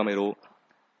เมื่อไหร่ก็ไม่รู้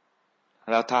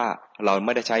แล้วถ้าเราไ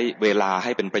ม่ได้ใช้เวลาใ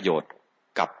ห้เป็นประโยชน์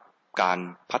กับการ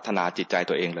พัฒนาจิตใจ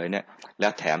ตัวเองเลยเนี่ยแล้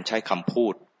วแถมใช้คำพู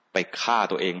ดไปฆ่า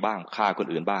ตัวเองบ้างฆ่าคน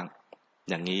อื่นบ้าง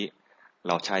อย่างนี้เ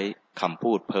ราใช้คำ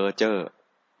พูดเพ้อเจ้อ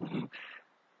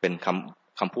เป็น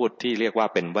คำพูดที่เรียกว่า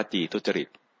เป็นวจีทุจริต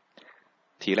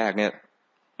ทีแรกเนี่ย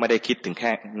ไม่ได้คิดถึงแ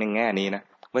ค่ในแง่นี้นะ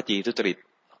วจีทุจริต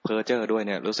เพ้อเจ้อด้วยเ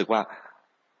นี่ยรู้สึกว่า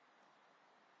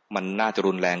มันน่าจะ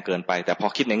รุนแรงเกินไปแต่พอ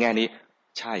คิดในแง่นี้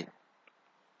ใช่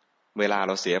เวลาเ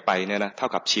ราเสียไปเนี่ยนะเท่า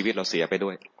กับชีวิตเราเสียไปด้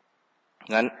วย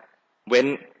งั้นเว้น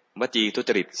วจีทุจ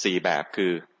ริต4แบบคื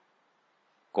อ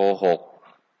โกหก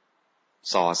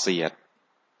ส่อเสียด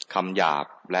คำหยาบ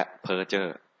และเพ้อเจ้อ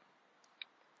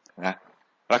นะ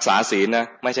รักษาศีลนะ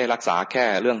ไม่ใช่รักษาแค่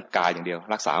เรื่องกายอย่างเดียว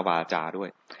รักษาวาจาด้วย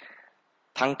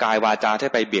ทั้งกายวาจาที่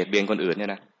ไปเบียดเบียนคนอื่นเนี่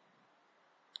ยนะ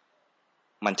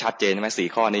มันชัดเจนใช่ไหม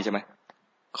4ข้อนี้ใช่ไหม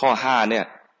ข้อ5เนี่ย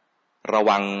ระ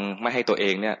วังไม่ให้ตัวเอ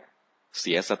งเนี่ยเ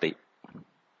สียสติ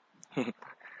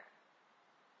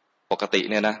ปกติ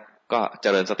เนี่ยนะก็เจ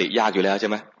ริญสติยากอยู่แล้วใช่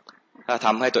ไหมถ้าท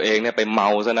ำให้ตัวเองเนี่ยไปเมา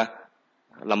ซะนะ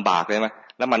ลำบากเลยไหม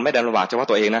แล้วมันไม่ได้ลำบากเฉพาะ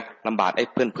ตัวเองนะลำบากไอ้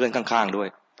เพื่อนข้างๆด้วย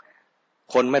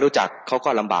คนไม่รู้จักเขาก็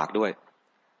ลำบากด้วย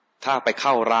ถ้าไปเข้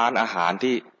าร้านอาหาร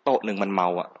ที่โต๊ะหนึ่งมันเมา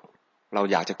อ่ะเรา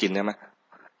อยากจะกินใช่ไหม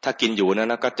ถ้ากินอยู่นะ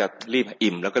แล้วก็จะรีบ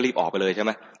อิ่มแล้วก็รีบออกไปเลยใช่ไห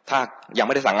มถ้ายังไ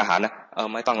ม่ได้สั่งอาหารนะ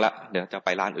ไม่ต้องละเดี๋ยวจะไป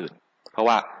ร้านอื่นเพราะ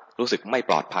ว่ารู้สึกไม่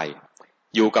ปลอดภัย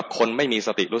อยู่กับคนไม่มีส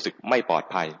ติรู้สึกไม่ปลอด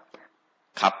ภัย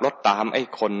ขับรถตามไอ้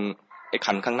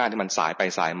คันข้างหน้าที่มันสายไป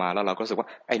สายมาแล้วเราก็รู้สึกว่า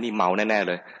ไอ้นี่เมาแน่ๆเ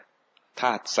ลยถ้า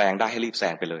แซงได้ให้รีบแซ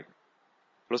งไปเลย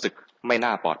รู้สึกไม่น่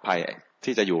าปลอดภัย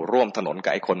ที่จะอยู่ร่วมถนนกั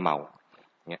บไอ้คนเมา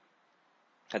เนี่ย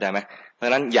เข้าใจไหมเพราะฉ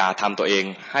ะนั้นอย่าทำตัวเอง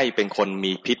ให้เป็นคน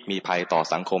มีพิษมีภัยต่อ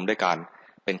สังคมด้วยการ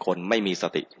เป็นคนไม่มีส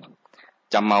ติ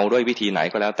จะเมาด้วยวิธีไหน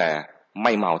ก็แล้วแต่ไ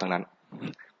ม่เมาทั้งนั้น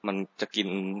มันจะกิน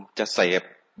จะเสพ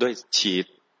ด้วยฉีด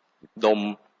ดม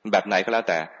แบบไหนก็แล้ว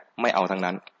แต่ไม่เอาทั้ง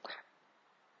นั้น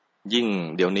ยิ่ง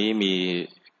เดี๋ยวนี้มี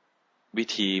วิ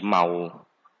ธีเมา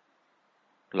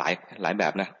หลายแบ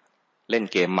บนะเล่น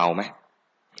เกมเมาไหม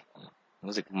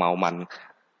รู้สึกเมามัน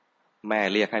แม่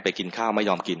เรียกให้ไปกินข้าวไม่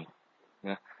ยอมกิน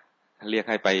นะเรียก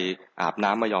ให้ไปอาบน้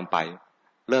ำไม่ยอมไป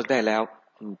เลิกได้แล้ว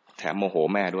แถมโมโห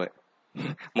แม่ด้วย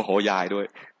โมโหยายด้วย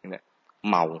เนี่ย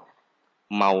เม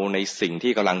าในสิ่ง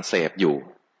ที่กำลังเสพอยู่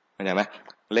เข้าใจไหม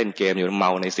เล่นเกมอยู่เม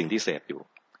าในสิ่งที่เสพอยู่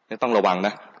ต้องระวังน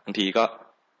ะบางทีก็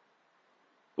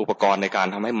อุปกรณ์ในการ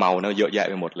ทำให้เมาเนี่ยเยอะแยะ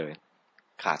ไปหมดเลย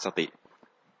ขาดสติ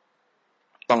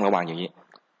ต้องระวังอย่างนี้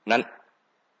นั้น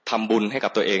ทำบุญให้กั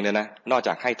บตัวเองเนี่ยนะนอกจ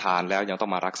ากให้ทานแล้วยังต้อ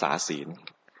งมารักษาศีล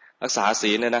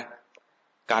เนี่ยนะ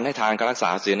การให้ทานกับรักษา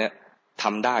ศีลเนี่ยท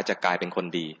ำได้จะกลายเป็นคน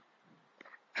ดี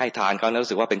ให้ทานเขารู้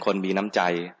สึกว่าเป็นคนมีน้ำใจ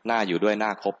น่าอยู่ด้วยน่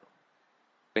าคบ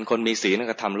เป็นคนมีศีล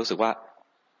ก็ทำรู้สึกว่า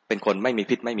เป็นคนไม่มี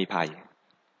พิษไม่มีภัย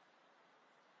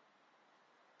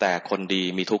แต่คนดี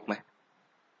มีทุกข์ไหม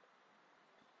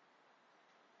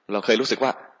เราเคยรู้สึกว่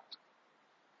า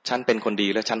ฉันเป็นคนดี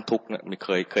แล้วฉันทุกข์เนี่ย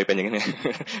เคยเป็นอย่างนี้เนี่ย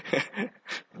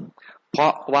เพรา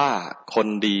ะว่าคน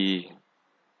ดี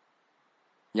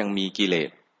ยังมีกิเลส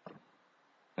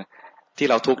ที่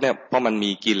เราทุกข์เนี่ยเพราะมัน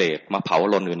มีกิเลสมาเผา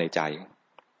ลนอยู่ในใจ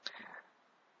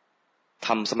ท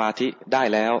ำสมาธิได้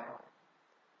แล้ว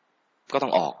ก็ต้อ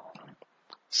งออก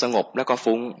สงบแล้วก็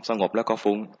ฟุ้งสงบแล้วก็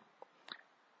ฟุ้ง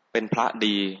เป็นพระ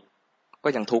ดีก็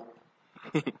ยังทุกข์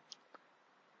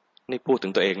นี่พูดถึ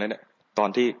งตัวเองแล้วเนี่ยตอน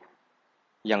ที่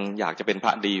ยังอยากจะเป็นพร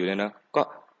ะดีอยู่เนี่ยนะก็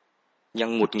ยัง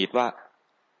หงุดหงิดว่า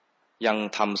ยัง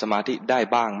ทำสมาธิได้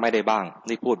บ้างไม่ได้บ้าง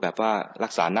นี่พูดแบบว่ารั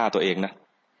กษาหน้าตัวเองนะ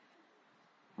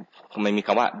ไม่มีค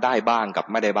ำว่าได้บ้างกับ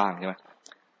ไม่ได้บ้างใช่ไหม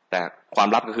แต่ความ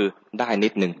ลับก็คือได้นิ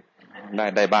ดหนึ่ง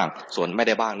ได้บ้างส่วนไม่ไ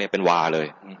ด้บ้างเนี่ยเป็นวาเลย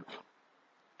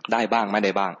ได้บ้างไม่ไ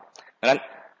ด้บ้างดังนั้น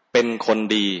เป็นคน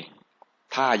ดี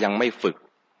ถ้ายังไม่ฝึก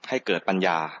ให้เกิดปัญญ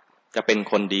าจะเป็น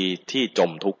คนดีที่จ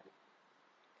มทุกข์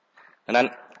ดังนั้น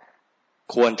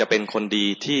ควรจะเป็นคนดี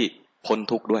ที่พ้น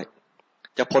ทุกข์ด้วย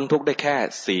จะพ้นทุกข์ได้แค่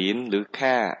ศีลหรือแ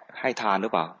ค่ให้ทานหรื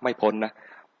อเปล่าไม่พ้นนะ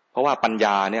เพราะว่าปัญญ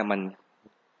าเนี่ย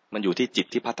มันอยู่ที่จิต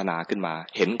ที่พัฒนาขึ้นมา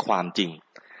เห็นความจริง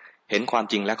เห็นความ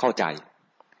จริงและเข้าใจ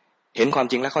เห็นความ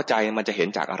จริงและเข้าใจมันจะเห็น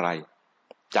จากอะไร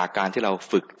จากการที่เรา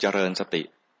ฝึกเจริญสติ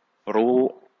รู้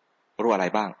อะไร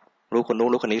บ้างรู้คนนู้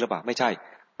นรู้คนนี้หรือเปล่าไม่ใช่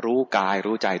รู้กาย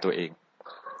รู้ใจตัวเอง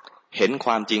เห็นค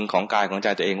วามจริงของกายของใจ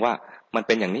ตัวเองว่ามันเ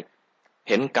ป็นอย่างนี้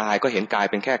เห็นกายก็เห็นกาย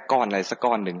เป็นแค่ก้อนอะไรสัก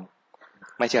ก้อนหนึ่ง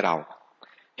ไม่ใช่เรา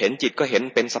เห็นจิตก็เห็น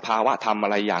เป็นสภาวะธรรมอะ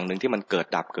ไรอย่างหนึ่งที่มันเกิด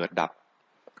ดับเกิดดับ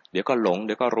เดี๋ยวก็หลงเ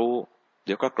ดี๋ยวก็รู้เ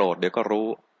ดี๋ยวก็โกรธเดี๋ยวก็รู้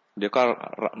เดี๋ยวก็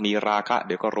มีราคะเ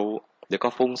ดี๋ยวก็รู้เดี๋ยวก็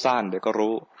ฟุ้งซ่านเดี๋ยวก็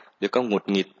รู้เดี๋ยวก็หงุด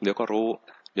หงิดเดี๋ยวก็รู้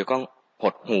เดี๋ยวก็ห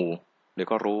ดหู่เดี๋ยว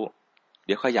ก็รู้เ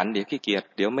ดี๋ยวขยันเดี๋ยวขี้เกียจ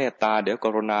เดี๋ยวเมตตาเดี๋ยวก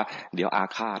รุณาเดี๋ยวอา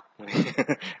ฆาต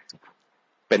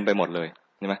เป็นไปหมดเลย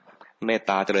ใช่ไหมเมต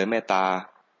ตาเจริญเมตตา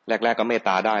แรกๆก็เมตต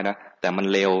าได้นะแต่มัน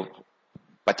เลว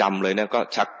ประจำเลยเนี่ยก็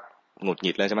ชักหงุดห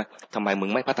งิดเลยใช่ไหมทำไมมึง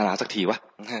ไม่พัฒนาสักทีวะ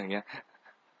อย่างเงี้ย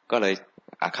ก็เลย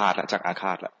อาฆาตละชักอาฆ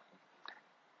าตละ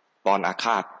ตอนอาฆ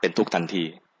าตเป็นทุกข์ทันที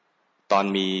ตอน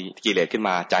มีกิเลสขึ้นม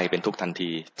าใจเป็นทุกข์ทันที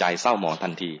ใจเศร้าหมองทั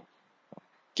นที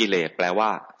กิเลสแปลว่า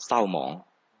เศร้าหมอง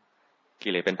กิ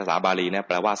เลสเป็นภาษาบาลีเนี่ยแ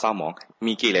ปลว่าเศร้าหมอง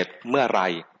มีกิเลสเมื่อไร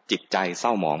จิตใจเศร้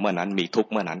าหมองเมื่อนั้นมีทุกข์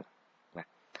เมื่อนั้น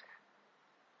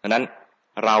ดังนั้น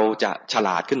เราจะฉล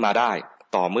าดขึ้นมาได้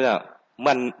ต่อเมื่อ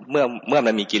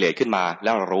มันมีกิเลสขึ้นมาแ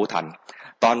ล้วเรารู้ทัน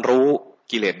ตอนรู้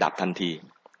กิเลสดับทันที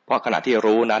เพราะขณะที่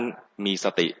รู้นั้นมีส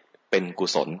ติเป็นกุ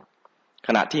ศลข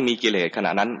ณะที่มีกิเลสขณ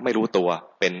ะนั้นไม่รู้ตัว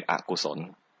เป็นอกุศล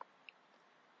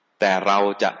แต่เรา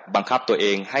จะบังคับตัวเอ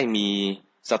งให้มี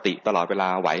สติตลอดเวลา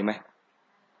ไหวไหม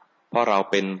เพราะเรา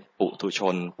เป็นปุถุช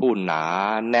นผู้หนา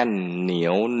แน่นเหนี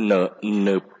ยวเหนอะห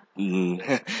นึบ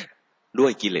ด้ว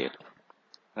ยกิเลส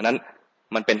เพราะนั้น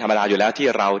มันเป็นธรรมดาอยู่แล้วที่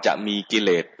เราจะมีกิเล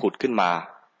สผุดขึ้นมา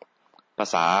ภา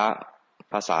ษ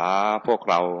าพวก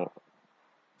เรา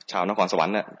ชาวนครสวรร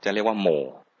ค์เนี่ยจะเรียกว่าโหม่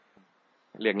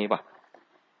เรียกงี้ป่ะ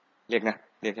เรียกนะ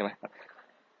เรียกใช่ไหม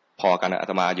พอกันนะอา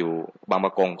ตมาอยู่บางป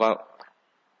ะกงก็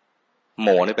โห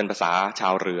ม่นี่เป็นภาษาชา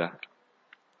วเรือ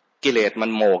กิเลสมัน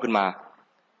โหม่ขึ้นมา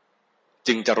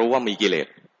จึงจะรู้ว่ามีกิเลส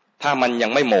ถ้ามันยั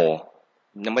งไม่โหม่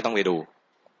ยังไม่ต้องไปดู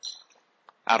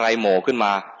อะไรโหม่ขึ้นม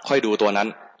าค่อยดูตัวนั้น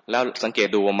แล้วสังเกต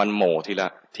ดูว่ามันโหม่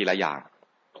ทีละอย่าง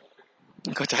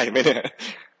เข้าใจไหมเนี่ย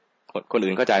คน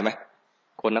อื่นเข้าใจไหม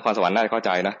คนนครสวรรค์น่าจะเข้าใ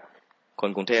จนะคน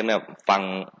กรุงเทพเนี่ยฟัง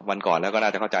วันก่อนแล้วก็น่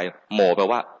าจะเข้าใจโหม่แปล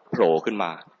ว่าโผล่ขึ้นมา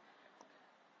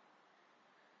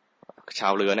ชา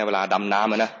วเรือเนี่ยเวลาดำน้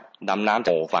ำนะดำน้ำโผ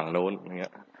ล่ฝั่งโน้นอย่างเงี้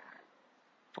ย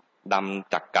ด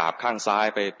ำจากกาบข้างซ้าย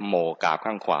ไปโหม่กาบ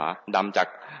ข้างขวาดำจาก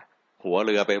หัวเ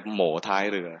รือไปโหม่ท้าย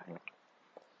เรือ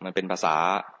มันเป็นภาษา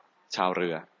ชาวเรื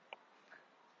อ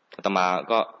อาตมา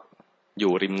ก็อ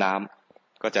ยู่ริมน้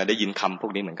ำก็จะได้ยินคำพว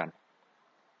กนี้เหมือนกัน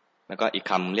แล้วก็อีก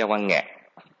คำเรียกว่าแงะ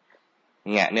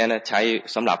เนี่ยนะใช้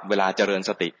สำหรับเวลาเจริญ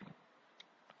สติ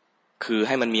คือใ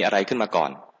ห้มันมีอะไรขึ้นมาก่อ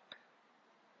น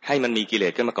ให้มันมีกิเล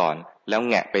สขึ้นมาก่อนแล้ว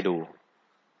แงะไปดู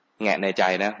แงะในใจ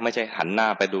นะไม่ใช่หันหน้า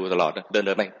ไปดูตลอดเดิ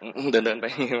นไปเดินไป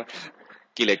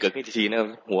กิเลสเกิดขึ้นทีเนี่ย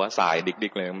หัวสายดิ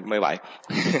กเลยไม่ไหว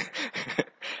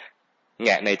แง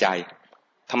ะในใจ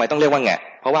ทำไมต้องเรียกว่าแงะ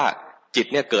เพราะว่าจิต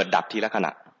เนี่ยเกิดดับทีละขณ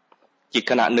ะจิต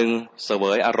ขณะหนึ่งเสว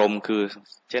ยอารมณ์คือ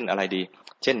เช่นอะไรดี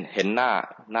เช่นเห็นห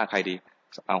น้าใครดี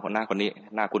เอาคนหน้าคนนี้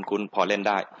หน้าคุ้นๆพอเล่น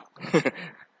ได้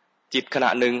จิตขณะ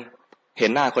หนึ่งเห็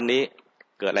นหน้าคนนี้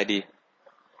เกิดอะไรดี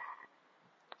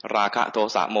ราคะโท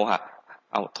สะโมหะ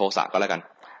เอาโทสะก็แล้วกัน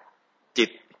จิต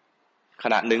ข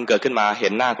ณะหนึ่งเกิดขึ้นมาเห็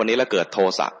นหน้าคนนี้แล้วเกิดโท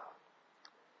สะ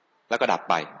แล้วก็ดับ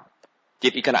ไปจิ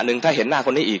ตอีกขณะหนึ่งถ้าเห็นหน้าค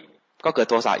นนี้อีกก็เกิด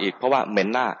โทสะอีกเพราะว่าเหม็น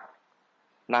หน้า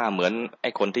เหมือนไอ้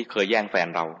คนที่เคยแย่งแฟน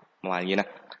เราประมาณนี้นะ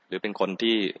หรือเป็นคน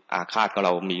ที่อาฆาตกับเร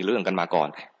ามีเรื่องกันมาก่อน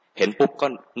เห็นปุ๊บก็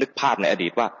นึกภาพในอดี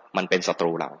ตว่ามันเป็นศัต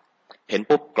รูเราเห็น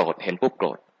ปุ๊บโกรธเห็นปุ๊บโกร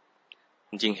ธ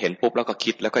จริงๆเห็นปุ๊บแล้วก็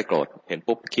คิดแล้วค่อยโกรธเห็น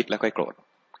ปุ๊บคิดแล้วค่อยโกรธ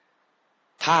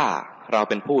ถ้าเรา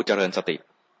เป็นผู้เจริญสติ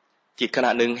จิตขณะ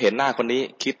หนึ่งเห็นหน้าคนนี้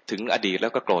คิดถึงอดีตแล้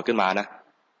วก็โกรธขึ้นมานะ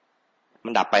มั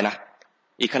นดับไปนะ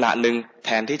อีกขณะหนึ่งแท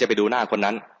นที่จะไปดูหน้าคน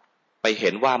นั้นไปเห็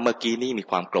นว่าเมื่อกี้นี่มี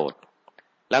ความโกรธ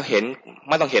แล้วเห็น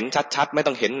ไม่ต้องเห็นชัดๆไม่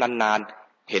ต้องเห็นนาน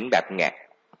ๆเห็นแบบแงะ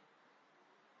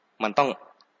มันต้อง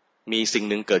มีสิ่ง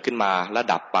หนึ่งเกิดขึ้นมาแล้ว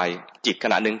ดับไปจิตข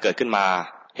ณะหนึ่งเกิดขึ้นมา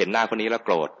เห็นหน้าคนนี้แล้วโก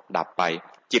รธดับไป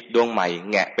จิตดวงใหม่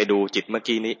แงะไปดูจิตเมื่อ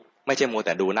กี้นี้ไม่ใช่มัวแ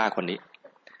ต่ดูหน้าคนนี้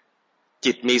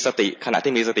จิตมีสติขณะ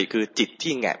ที่มีสติคือจิต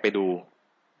ที่แงะไปดู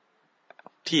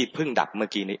ที่เพิ่งดับเมื่อ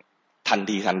กี้นี้ทัน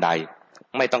ทีทันใด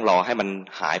ไม่ต้องรอให้มัน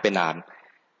หายไปนาน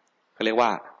เขาเรียกว่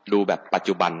าดูแบบปัจ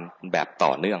จุบันแบบต่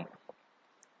อเนื่อง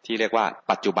ที่เรียกว่า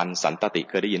ปัจจุบันสันตติ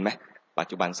เคยได้ยินไหมปัจ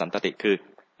จุบันสันตติคือ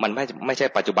มันไม่ใช่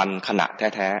ปัจจุบันขณะแ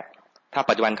ท้ๆถ้า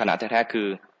ปัจจุบันขณะแท้ๆคือ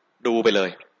ดูไปเลย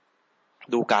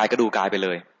ดูกายก็ดูกายไปเล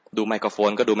ยดูไมโครโฟ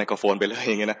นก็ดูไมโครโฟนไปเลย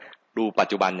อย่างเงี้ยนะดูปัจ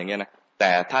จุบันอย่างเงี้ยนะแ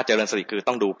ต่ถ้าเจริญสติคือ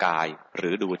ต้องดูกายหรื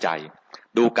อดูใจ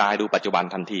ดูกายดูปัจจุบัน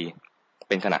ทันที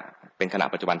เป็นขณะ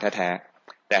ปัจจุบันแท้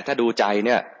ๆแต่ถ้าดูใจเ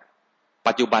นี่ย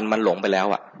ปัจจุบันมันหลงไปแล้ว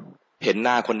อ่ะเห็นห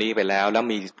น้าคนนี้ไปแล้วแล้ว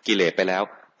มีกิเลสไปแล้ว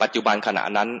ปัจจุบันขณะ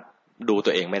นั้นดูตั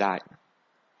วเองไม่ได้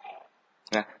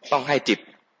นะต้องให้จิต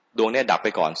ดวงนี้ดับไป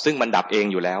ก่อนซึ่งมันดับเอง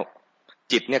อยู่แล้ว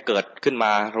จิตเนี่ยเกิดขึ้นม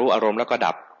ารู้อารมณ์แล้วก็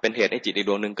ดับเป็นเหตุให้จิตอีก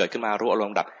ดวงนึงเกิดขึ้นมารู้อารม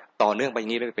ณ์ดับต่อเนื่องไปอย่า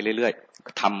งนี้ไปเรื่อย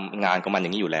ๆทำงานของมันอย่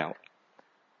างนี้อยู่แล้ว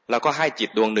แล้วก็ให้จิต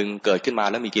ดวงนึงเกิดขึ้นมา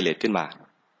แล้วมีกิเลสขึ้นมา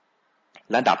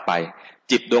แล้วดับไป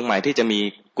จิตดวงใหม่ที่จะมี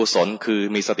กุศลคือ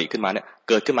มีสติขึ้นมาเนี่ย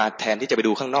เกิดขึ้นมาแทนที่จะไป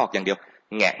ดูข้างนอกอย่างเดียว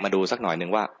แงะมาดูสักหน่อยนึ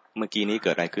งว่าเมื่อกี้นี้เ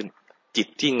กิดอะไรขึ้นจิต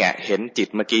ที่แงะเห็นจิต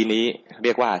เมื่อกี้นี้เรี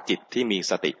ยกว่าจิตที่มี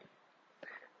สติ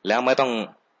แล้วไม่ต้อ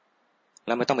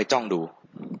งไปจ้องดู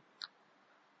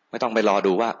ไม่ต้องไปรอ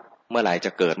ดูว่าเมื่อไหร่จ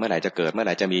ะเกิดเมื่อไหร่จะเกิดเมื่อไห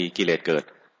ร่จะมีกิเลสเกิด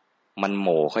มันโห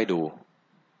ม่ค่อยดู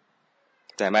เ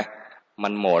ข้าใจไหมมั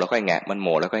นโหม่แล้วค่อยแงะมันโห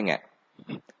ม่แล้วค่อยแงะ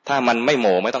ถ้ามันไม่โห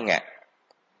ม่ไม่ต้องแงะ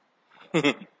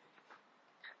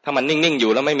ถ้ามันนิ่งๆอ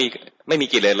ยู่แล้วไม่มี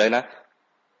กิเลสเลยนะ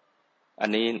อัน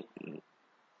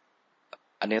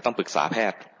นี้ต้องปรึกษาแพ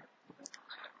ทย์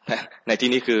ในที่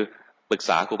นี้คือปรึกษ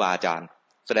าครูบาอาจารย์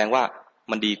แสดงว่า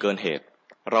มันดีเกินเหตุ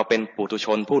เราเป็นปุถุช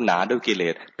นผู้หนาด้วยกิเล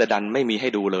สแต่ดันไม่มีให้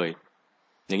ดูเลย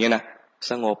อย่างเงี้ยนะ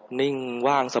สงบนิ่ง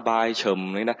ว่างสบายเฉม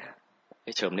นี่นะ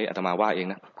เฉมนี่อาตมาว่าเอง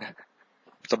นะ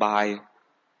สบาย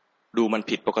ดูมัน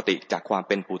ผิดปกติจากความเ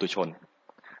ป็นปุถุชน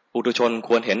ปุถุชนค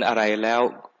วรเห็นอะไรแล้ว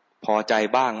พอใจ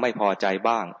บ้างไม่พอใจ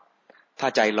บ้างถ้า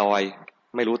ใจลอย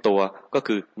ไม่รู้ตัวก็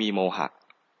คือมีโมหะ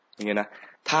อย่างเงี้ยนะ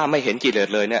ถ้าไม่เห็นกิเลส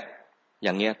เลยเนี่ยอ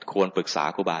ย่างเงี้ยควรปรึกษา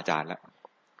ครูบาอาจารย์แล้ว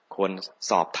ควร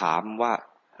สอบถามว่า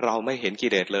เราไม่เห็นกิ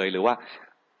เลสเลยหรือว่า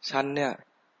ฉันเนี่ย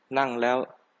นั่งแล้ว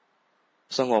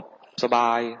สงบสบ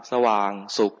ายสว่าง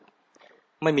สุข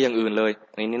ไม่มีอย่างอื่นเลย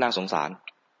นี่น่าสงสาร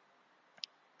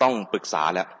ต้องปรึกษา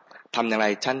แล้วทำอย่างไร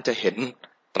ฉันจะเห็น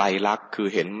ไตรลักษณ์คือ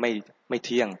เห็นไม่เ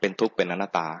ที่ยงเป็นทุกข์เป็นอนั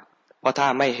ตตาเพราะถ้า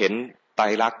ไม่เห็นไตร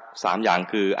ลักษณ์สามอย่าง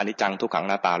คืออนิจจังทุกขังอ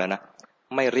นัตตาแล้วนะ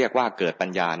ไม่เรียกว่าเกิดปัญ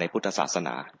ญาในพุทธศาสน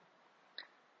า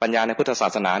ปัญญาในพุทธศา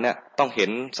สนาเนี่ยต้องเห็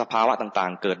นสภาวะต่า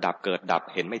งๆเกิดดับเกิดดับ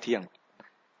เห็นไม่เที่ยง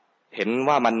เห็น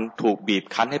ว่ามันถูกบีบ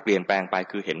คั้นให้เปลี่ยนแปลงไป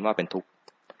คือเห็นว่าเป็นทุกข์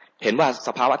เห็นว่าส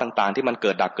ภาวะต่างๆที่มันเ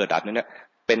กิดดับเนี่ย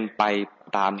เป็นไป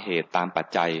ตามเหตุตามปัจ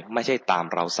จัยไม่ใช่ตาม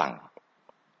เราสั่ง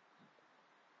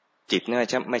จิตเนี่ย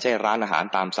ไม่ใช่ร้านอาหาร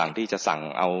ตามสั่งที่จะสั่ง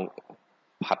เอา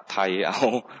ผัดไทยเอา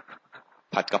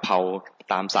ผัดกะเพรา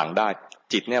ตามสั่งได้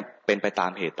จิตเนี่ยเป็นไปตา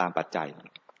มเหตุตามปัจจัย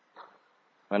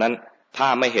เพราะนั้นถ้า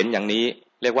ไม่เห็นอย่างนี้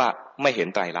เรียกว่าไม่เห็น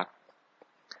ไตรลักษณ์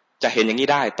จะเห็นอย่างนี้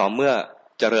ได้ต่อเมื่อ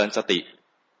เจริญสติ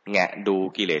แงะดู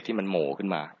กิเลสที่มันโหม่ขึ้น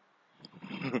มา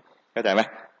เข้าใจไหม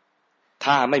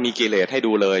ถ้าไม่มีกิเลสให้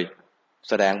ดูเลย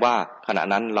แสดงว่าขณะ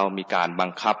นั้นเรามีการบั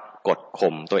งคับกด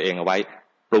ข่มตัวเองเอาไว้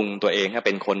ปรุงตัวเองให้เ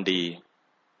ป็นคน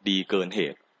ดีเกินเห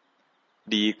ตุ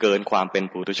ดีเกินความเป็น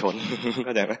ปุถุชนเ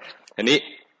ข้าใจไหมทีนี้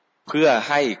เพื่อ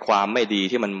ให้ความไม่ดี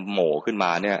ที่มันโหม่ขึ้นม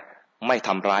าเนี่ยไม่ท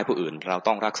ำร้ายผู้อื่นเรา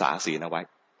ต้องรักษาศีลเอาไว้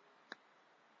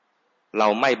เรา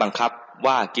ไม่บังคับ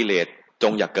ว่ากิเลสจ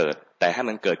งอย่าเกิดแต่ให้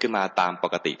มันเกิดขึ้นมาตามป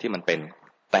กติที่มันเป็น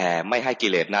แต่ไม่ให้กิ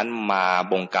เลสนั้นมา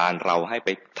บงการเราให้ไป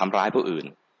ทำร้ายผู้อื่น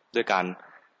ด้วยการ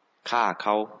ฆ่าเข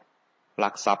าลั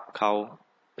กทรัพย์เขา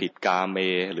ผิดกาเม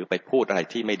หรือไปพูดอะไร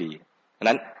ที่ไม่ดีฉะ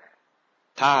นั้น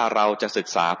ถ้าเราจะศึก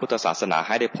ษาพุทธศาสนาใ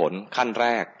ห้ได้ผลขั้นแร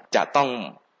กจะต้อง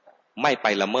ไม่ไป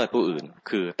ละเมิดผู้อื่น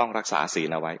คือต้องรักษาศีล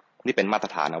เอาไว้นี่เป็นมาตร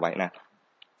ฐานเอาไว้นะ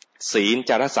ศีล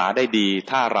จะรักษาได้ดี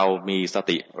ถ้าเรามีส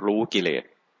ติรู้กิเล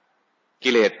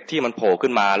สที่มันโผล่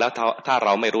ขึ้นมาแล้วถ้าเร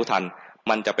าไม่รู้ทัน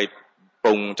มันจะไปป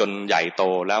รุงจนใหญ่โต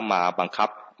แล้วมาบังคับ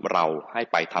เราให้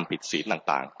ไปทำผิดศีล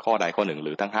ต่างๆข้อใดข้อหนึ่งห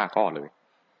รือทั้ง5ข้อเลย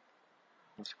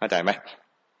เข้าใจไหม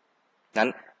นั้น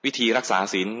วิธีรักษา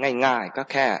ศีลง่ายๆก็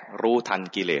แค่รู้ทัน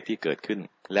กิเลสที่เกิดขึ้น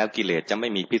แล้วกิเลสจะไม่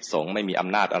มีพิษสงไม่มีอ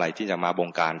ำนาจอะไรที่จะมาบง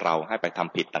การเราให้ไปท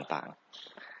ำผิดต่าง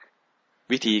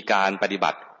ๆวิธีการปฏิบั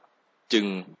ติจึง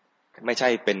ไม่ใช่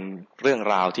เป็นเรื่อง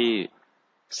ราวที่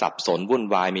สับสนวุ่น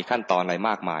วายมีขั้นตอนอะไร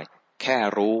มากมายแค่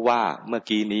รู้ว่าเมื่อ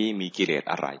กี้นี้มีกิเลส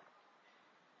อะไร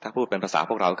ถ้าพูดเป็นภาษา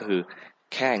พวกเราก็คือ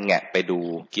แค่แงะไปดู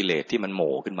กิเลสที่มันโห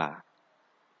ม่ขึ้นมา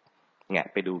แงะ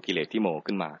ไปดูกิเลสที่โหม่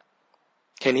ขึ้นมา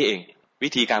แค่นี้เองวิ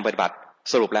ธีการปฏิบัติ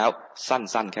สรุปแล้ว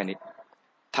สั้นๆแค่นี้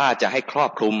ถ้าจะให้ครอ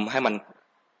บคลุมให้มัน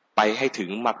ไปให้ถึง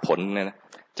มรรคผลเนี่ยนะ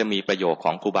จะมีประโยคข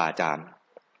องครูบาอาจารย์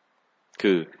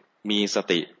คือมีส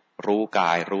ติรู้ก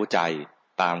ายรู้ใจ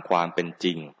ตามความเป็นจ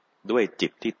ริงด้วยจิ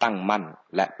ตที่ตั้งมั่น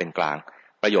และเป็นกลาง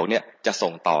ประโยคนี้จะ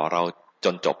ส่งต่อเราจ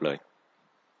นจบเลย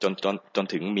จน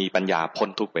ถึงมีปัญญาพ้น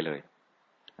ทุกข์ไปเลย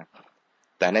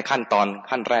แต่ใน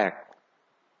ขั้นแรก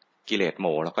กิเลสโห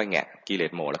ม่แล้วก็แงะกิเล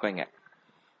สโหม่แล้วก็แงะ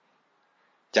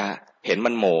จะเห็น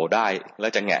มันโหม่ได้แล้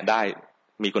วจะแงะได้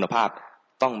มีคุณภาพ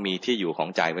ต้องมีที่อยู่ของ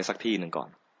ใจไว้สักที่หนึ่งก่อน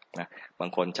นะบา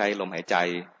งคนใช้ลมหายใจ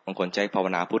บางคนใช้ภาว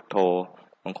นาพุทโธ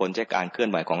บางคนใช้การเคลื่อน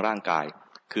ไหวของร่างกาย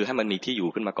คือให้มันมีที่อยู่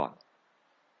ขึ้นมาก่อน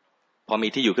พอมี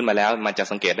ที่อยู่ขึ้นมาแล้วมันจะ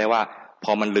สังเกตได้ว่าพ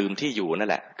อมันลืมที่อยู่นั่น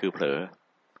แหละคือเผลอ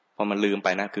พอมันลืมไป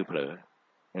นะคือเผลอ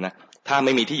นะถ้าไ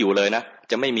ม่มีที่อยู่เลยนะ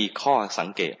จะไม่มีข้อสัง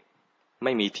เกตไ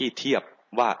ม่มีที่เทียบ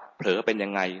ว่าเผลอเป็นยั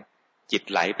งไงจิต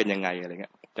ไหลเป็นยังไงอะไรเงี้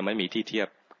ยจะไม่มีที่เทียบ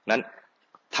นั้น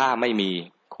ถ้าไม่มี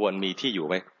ควรมีที่อยู่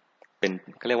ไว้เป็น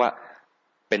เขาเรียกว่า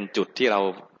เป็นจุดที่เรา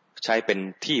ใช้เป็น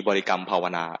ที่บริกรรมภาว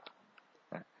นา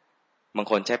บาง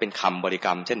คนใช้เป็นคำบริกร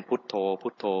รมเช่นพุทโธพุ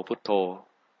ทโธพุทโธ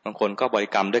บางคนก็บริ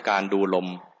กรรมด้วยการดูล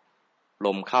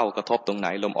มเข้ากระทบตรงไหน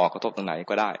ลมออกกระทบตรงไหน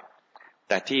ก็ได้แ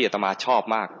ต่ที่อาตมาชอบ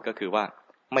มากก็คือว่า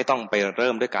ไม่ต้องไปเ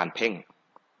ริ่มด้วยการเพ่ง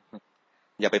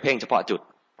อย่าไปเพ่งเฉพาะจุด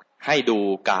ให้ดู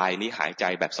กายนี้หายใจ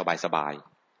แบบสบาย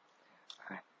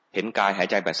ๆเห็นกายหาย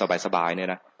ใจแบบสบายๆเนี่ย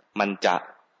นะมันจะ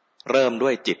เริ่มด้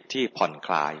วยจิตที่ผ่อนค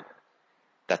ลาย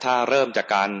แต่ถ้าเริ่มจาก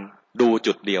การดู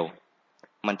จุดเดียว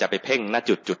มันจะไปเพ่งณ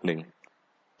จุดหนึ่ง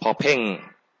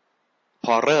พ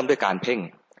อเริ่มด้วยการเพ่ง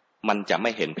มันจะไ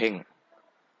ม่เห็นเพ่ง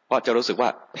เพราะจะรู้สึกว่า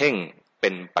เพ่งเป็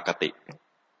นปกติ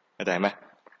เข้าใจไหม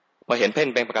พอเห็นเพ่ง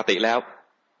เป็นปกติแล้ว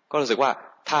ก็รู้สึกว่า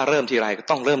ถ้าเริ่มทีไรก็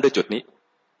ต้องเริ่มด้วยจุดนี้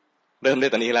เริ่มด้ว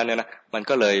ยตัวนี้แล้วเนี่ยนะมัน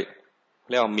ก็เลย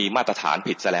เรียกว่ามีมาตรฐาน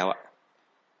ผิดซะแล้วอ่ะ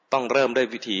ต้องเริ่มด้วย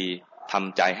วิธีท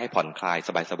ำใจให้ผ่อนคลาย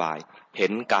สบายๆเห็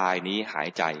นกายนี้หาย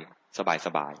ใจส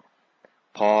บาย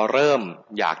ๆพอเริ่ม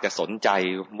อยากจะสนใจ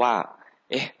ว่า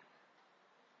เอ๊ะ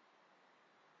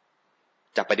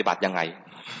จะปฏิบัติยังไง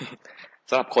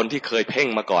สำหรับคนที่เคยเพ่ง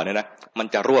มาก่อนเนี่ยนะมัน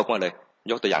จะรวบมาเลย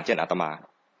ยกตัวอย่างเช่นอาตมา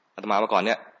เมื่อก่อนเ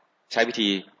นี่ยใช้วิธี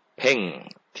เพ่ง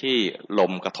ที่ล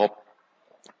มกระทบ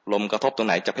ตรงไ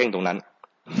หนจะเพ่งตรงนั้น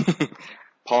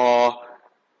พ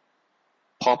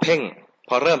อเพ่งพ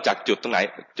อเริ่มจากจุดตรงไหน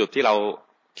จุดที่เรา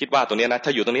คิดว่าตรงนี้นะถ้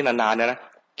าอยู่ตรงนี้นานๆเนี่ยนะ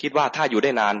คิดว่าถ้าอยู่ไ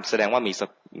ด้นานแสดงว่า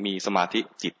มีสมาธิ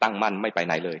จิตตั้งมั่นไม่ไปไ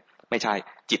หนเลยไม่ใช่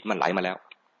จิตมันไหลมาแล้ว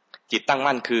จิตตั้ง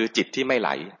มั่นคือจิตที่ไม่ไหล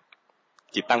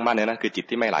จิตตั้งมั่นเนี่ยนะคือจิต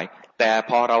ที่ไม่ไหลแต่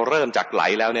พอเราเริ่มจากไหล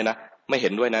แล้วเนี่ยนะไม่เห็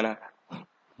นด้วยนะ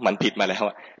มันผิดมาแล้ว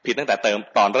ผิดตั้งแต่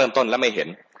ตอนเริ่มต้นแล้วไม่เห็น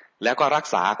แล้วก็รัก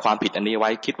ษาความผิดอันนี้ไว้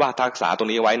คิดว่าถ้ารักษาตรง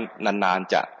นี้ไว้นาน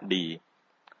ๆจะดี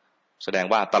แสดง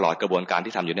ว่าตลอดกระบวนการ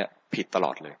ที่ทำอยู่เนี่ยผิดตล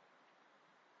อดเลย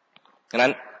ฉะนั้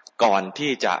นก่อน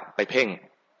ที่จะไปเพ่ง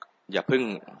อย่าเ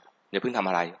พิ่งทำ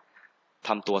อะไรท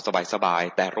ำตัวสบาย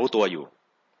ๆแต่รู้ตัวอยู่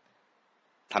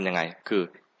ทำยังไงคือ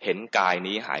เห็นกาย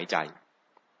นี้หายใจ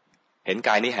เห็นก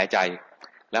ายนี้หายใจ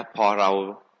แล้วพอเรา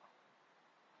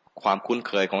ความคุ้นเ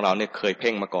คยของเราเนี่ยเคยเ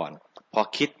พ่งมาก่อนพอ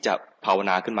คิดจะภาว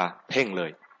นาขึ้นมาเพ่งเล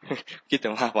ย คิดจะ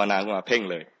ภาวนาขึ้นมาเพ่ง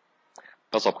เลย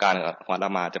ประสบการณ์ของอาต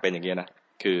มาจะเป็นอย่างนี้นะ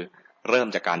คือเริ่ม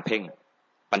จากการเพ่ง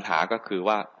ปัญหาก็คือ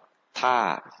ว่าถ้า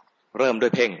เริ่มด้ว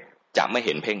ยเพ่งจะไม่เ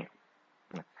ห็นเพ่ง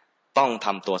ต้องท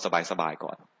ำตัวสบายๆก่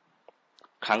อน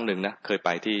ครั้งหนึ่งนะเคยไป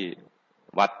ที่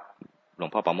วัดหลวง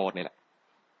พ่อประโมทนี่แหละ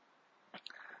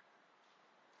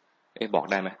บอก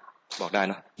ได้ไหมบอกได้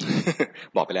เนาะ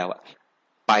บอกไปแล้วอะ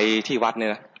ไปที่วัดเนี่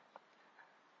ยนะ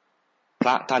พร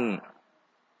ะท่าน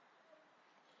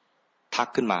ทัก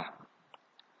ขึ้นมา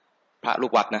พระลู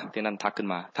กวัดนะที่นั่นทักขึ้น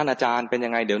มาท่านอาจารย์เป็นยั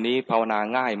งไงเดี๋ยวนี้ภาวนา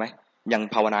ง่ายไหมยัง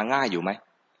ภาวนาง่ายอยู่ไหม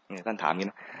เนี่ยท่านถามอย่างนี้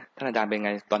นะท่านอาจารย์เป็นไ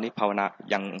งตอนนี้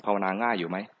ยังภาวนาง่ายอยู่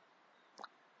ไหม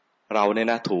เราเนี่ย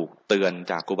นะถูกเตือน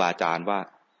จากครูบาอาจารย์ว่า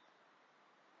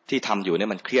ที่ทำอยู่เนี่ย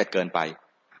มันเครียดเกินไป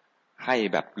ให้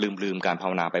แบบลืมการภา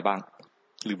วนาไปบ้าง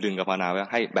ลืมการภาวนาไว้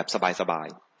ให้แบบสบาย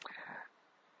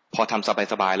พอทำส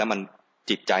บายแล้วมัน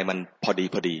จิตใจมันพอดี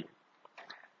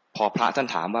พอ อพระท่าน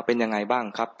ถามว่าเป็นยังไงบ้าง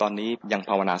ครับตอนนี้ยัง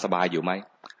ภาวนาสบายอยู่ไหม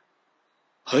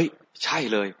เฮ้ยใช่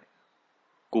เลย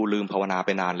กูลืมภาวนาไป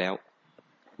นานแล้ว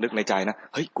นึกในใจนะ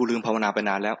เฮ้ยกูลืมภาวนาไป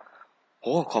นานแล้วโ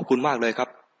อ้ขอบคุณมากเลยครับ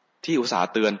ที่อุตส่าห์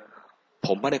เตือนผ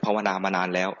มไม่ได้ภาวนามานาน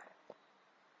แล้ว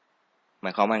หม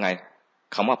ายความว่าไง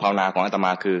คำว่าภาวนาของอาตม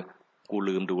าคือกู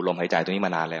ลืมดูลมหายใจตรงนี้ม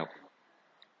านานแล้ว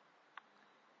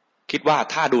คิดว่า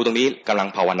ถ้าดูตรงนี้กำลัง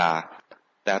ภาวนา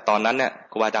แต่ตอนนั้นเนี่ย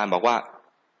ครูบาอาจารย์บอกว่า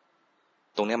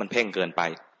ตรงนี้มันเพ่งเกินไป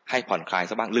ให้ผ่อนคลาย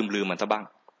ซะบ้างลืมมันซะบ้าง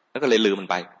แล้วก็เลยลืมมัน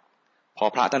ไปพอ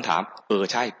พระท่านถาม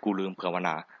ใช่กูลืมภาวน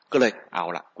าก็เลยเอา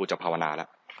ละกูจะภาวนาแล้ว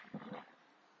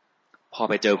พอ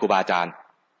ไปเจอครูบาอาจารย์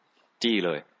จี้เล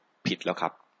ยผิดแล้วครั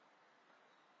บ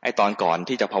ไอ้ตอนก่อน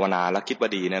ที่จะภาวนาแล้วคิดว่า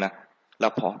ดีเนี่ยนะแล้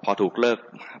วพอถูกเลิก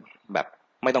แบบ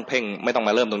ไม่ต้องเพ่งไม่ต้องม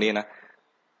าเริ่มตรงนี้นะ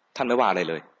ท่านไม่ว่าอะไร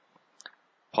เลย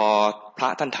พอพระ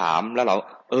ท่านถามแล้วเรา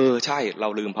ใช่เรา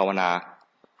ลืมภาวนา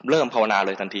เริ่มภาวนาเ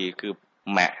ลยทันทีคือ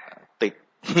แหมะติด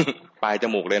ปลายจ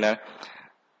มูกเลยนะ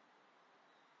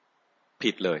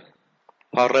ผิดเลย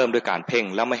เพราะเริ่มด้วยการเพ่ง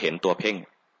แล้วไม่เห็นตัวเพ่ง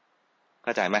เข้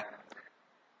าใจไหม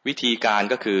วิธีการ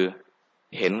ก็คือ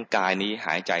เห็นกายนี้ห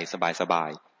ายใจสบาย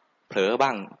ๆเผลอบ้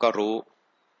างก็รู้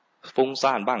ฟุ้ง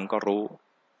ซ่านบ้างก็รู้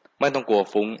ไม่ต้องกลัว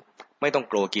ฟุ้งไม่ต้อง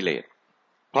กลัวกิเลส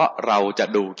เพราะเราจะ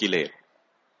ดูกิเลส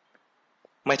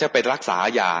ไม่ใช่ไปรักษา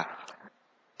ยา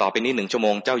ต่อไปนี้1 ชั่วโม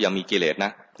งเจ้าอย่ามีกิเลสน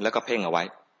ะแล้วก็เพ่งเอาไว้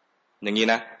อย่างนี้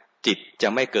นะจิตจะ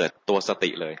ไม่เกิดตัวสติ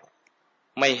เลย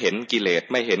ไม่เห็นกิเลส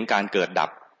ไม่เห็นการเกิดดับ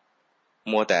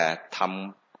มัวแต่ท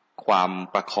ำความ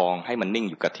ประคองให้มันนิ่ง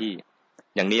อยู่กับที่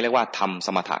อย่างนี้เรียกว่าทำส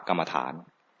มถกรรมฐาน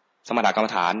สมถกรรม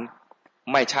ฐาน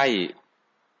ไม่ใ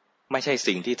ช่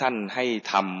สิ่งที่ท่านให้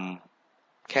ท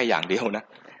ำแค่อย่างเดียวนะ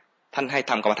ท่านให้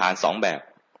ทำกรรมฐาน2 แบบ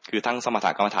คือทั้งสมถ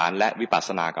กรรมฐานและวิปัสส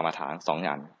นากรรมฐาน2 อ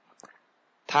ย่าง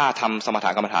ถ้าทำสมถ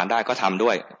กรรมฐานได้ก็ทำด้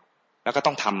วยแล้วก็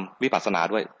ต้องทำวิปัสสนา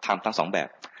ด้วยทำทั้ง2 แบบ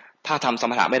ถ้าทำส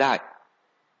มถะไม่ได้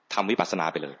ทำวิปัสสนา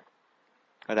ไปเลย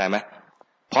เข้าใจไหม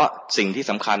เพราะสิ่งที่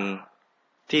สำคัญ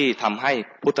ที่ทำให้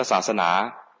พุทธศาสนา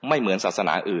ไม่เหมือนศาสน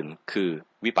าอื่นคือ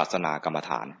วิปัสสนากรรม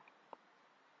ฐาน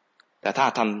แต่ถ้า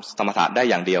ทำสมถะได้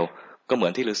อย่างเดียวก็เหมือ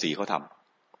นที่ฤาษีเขาท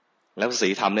ำแล้วฤาษี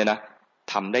ทำเนี่ยนะ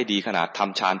ทำได้ดีขนาดท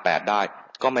ำฌาน8ได้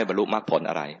ก็ไม่บรรลุมรรคผล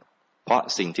อะไรเพราะ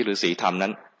สิ่งที่ฤาษีทำนั้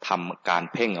นทำการ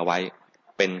เพ่งเอาไว้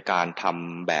เป็นการท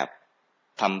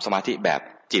ำสมาธิแบบ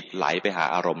จิตไหลไปหา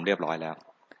อารมณ์เรียบร้อยแล้ว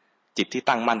จิตที่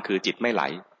ตั้งมั่นคือจิตไม่ไหล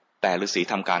แต่ฤาษี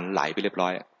ทำการไหลไปเรียบร้อ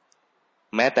ย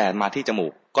แม้แต่มาที่จมู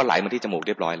กก็ไหลมาที่จมูกเ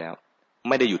รียบร้อยแล้ว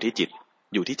ไม่ได้อยู่ที่จิต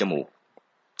อยู่ที่จมูก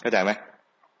เข้าใจไหม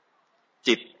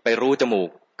จิตไปรู้จมูก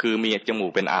คือมีจมู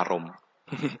กเป็นอารมณ์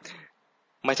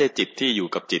ไม่ใช่จิตที่อยู่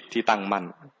กับจิตที่ตั้งมั่น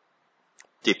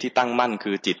จิตที่ตั้งมั่น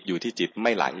คือจิตอยู่ที่จิตไ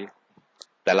ม่ไหล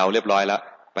แต่เราเรียบร้อยแล้ว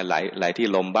ไปไหลที่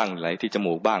ลมบ้างไหลที่จ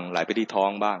มูกบ้างไหลไปที่ท้อ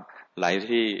งบ้างไหล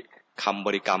ที่คำบ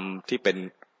ริกรรมที่เป็น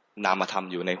นามธรรม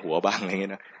อยู่ในหัวบ้างอะไรเงี้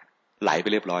ยนะไหลไป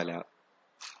เรียบร้อยแล้ว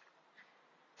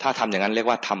ถ้าทำอย่างนั้นเรียก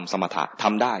ว่าทำสมถะท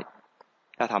ำได้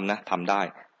ถ้าทำนะทำได้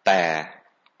แต่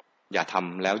อย่าท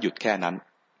ำแล้วหยุดแค่นั้น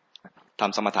ท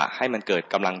ำสมถะให้มันเกิด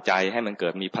กำลังใจให้มันเกิ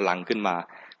ดมีพลังขึ้นมา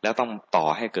แล้วต้องต่อ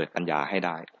ให้เกิดปัญญาให้ไ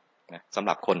ด้นะสำห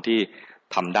รับคนที่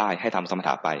ทำได้ให้ทำสมถ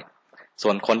ะไปส่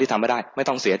วนคนที่ทำไม่ได้ไม่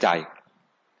ต้องเสียใจ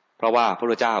เพราะว่าพระพุท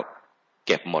ธเจ้าเ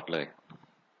ก็บหมดเลย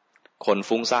คน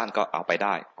ฟุ้งซ่านก็เอาไปไ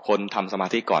ด้คนทำสมา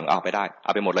ธิก่อนเอาไปได้เอ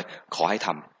าไปหมดเลยขอให้ท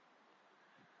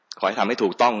ำให้ถู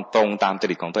กต้องตรงตามจ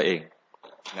ริตของตัวเอง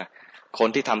นะคน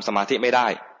ที่ทำสมาธิไม่ได้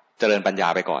เจริญปัญญา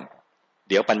ไปก่อน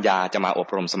เดี๋ยวปัญญาจะมาอบ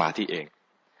รมสมาธิเอง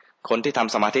คนที่ท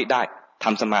ำสมาธิได้ท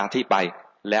ำสมาธิไป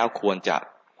แล้วควรจะ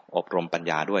อบรมปัญ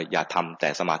ญาด้วยอย่าทำแต่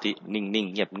สมาธินิ่ง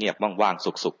ๆเงียบๆว่างๆ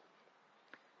สุข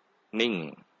ๆนิ่ง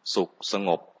สุขสง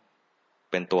บ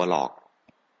เป็นตัวหลอก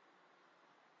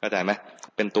เข้าใจไหม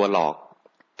เป็นตัวหลอก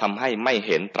ทำให้ไม่เ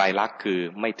ห็นไตรลักษณ์คือ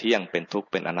ไม่เที่ยงเป็นทุกข์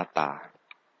เป็นอนัตตา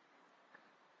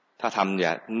ถ้าทำอย่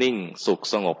านิ่งสุข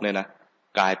สงบเนี่ยนะ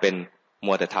กลายเป็น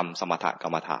มัวแต่ทำสมถกร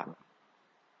รมฐาน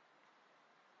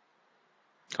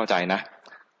เข้าใจนะ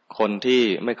คนที่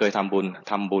ไม่เคยทำ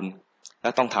บุญและ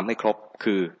ต้องทำให้ครบ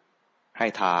คือให้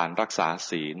ทานรักษา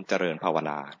ศีลเจริญภาว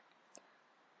นา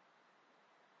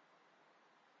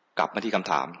กลับมาที่ค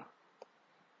ำถาม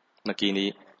เมื่อกี้นี้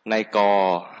ในกอ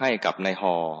ให้กับในห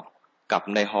อกับ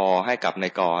ในหอให้กับใน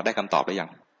กอได้คำตอบหรือยัง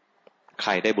ใค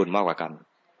รได้บุญมากกว่ากัน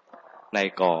ใน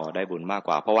กอได้บุญมากก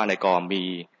ว่าเพราะว่าในกอมี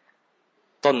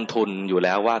ต้นทุนอยู่แ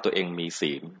ล้วว่าตัวเองมี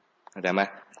ศีลเข้าใจไหม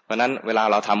เพราะนั้นเวลา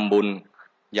เราทำบุญ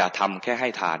อย่าทำแค่ให้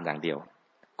ทานอย่างเดียว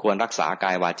ควรรักษาก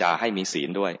ายวาจาให้มีศีล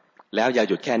ด้วยแล้วอย่า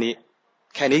หยุดแค่นี้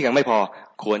ยังไม่พอ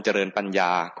ควรเจริญปัญญ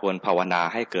าควรภาวนา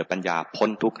ให้เกิดปัญญาพ้น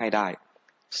ทุกข์ให้ได้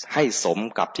ให้สม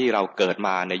กับที่เราเกิดม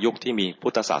าในยุคที่มีพุ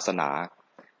ทธศาสนา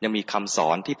ยังมีคำสอ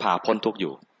นที่พาพ้นทุกข์อ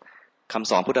ยู่ คำ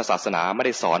สอนพุทธศาสนาไม่ไ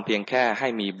ด้สอนเพียงแค่ให้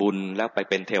มีบุญแล้วไป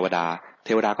เป็นเทวดาเท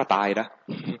วดาก็ตายนะ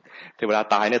เทวดา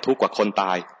ตายเนี่ยทุกข์กว่าคนต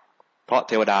ายเพราะ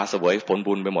เทวดาเสวยผล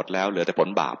บุญไปหมดแล้วเหลือแต่ผล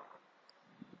บาป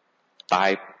ตาย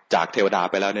จากเทวดา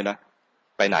ไปแล้วเนี่ยนะ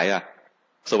ไปไหนอ่ะ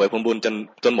เสวยผลบุญ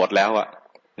จนหมดแล้วอ่ะ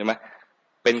เห็นไหม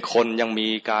เป็นคนยังมี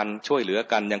การช่วยเหลือ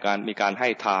กันยังมีการให้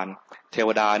ทานเทว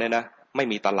ดาเนี่ยนะไม่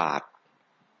มีตลาด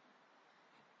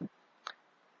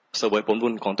เสวยผลบุ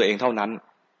ญของตัวเองเท่านั้น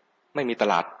ไม่มีต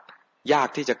ลาดยาก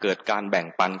ที่จะเกิดการแบ่ง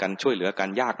ปันกันช่วยเหลือกัน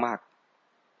ยากมาก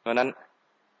เพราะนั้น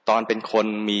ตอนเป็นคน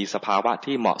มีสภาวะ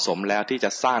ที่เหมาะสมแล้วที่จะ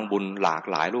สร้างบุญหลาก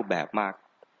หลายรูปแบบมาก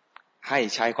ให้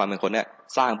ใช้ความเป็นคนเนี่ย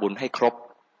สร้างบุญให้ครบ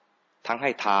ทั้งให้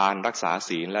ทานรักษา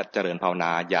ศีลและเจริญภาวน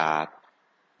าอ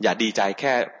ย่าดีใจแ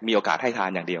ค่มีโอกาสให้ทาน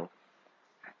อย่างเดียว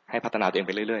ให้พัฒนาตัวเองไ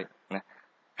ปเรื่อยๆนะ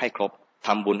ให้ครบท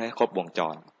ำบุญให้ครบวงจ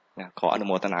รนะขออนุโ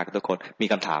มทนากับทุกคนมี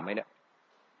คำถามไหมเนี่ย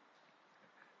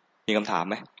มีคำถาม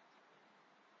ไหม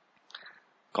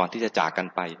ก่อนที่จะจากกัน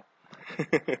ไป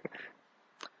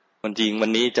วันจริงวั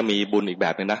นนี้จะมีบุญอีกแบ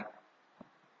บนึงนะ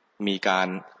มีการ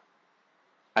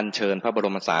อัญเชิญพระบร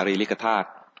มสารีริกธาตุ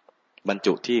บรร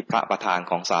จุที่พระประธาน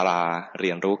ของศาลาเรี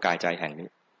ยนรู้กายใจแห่งนี้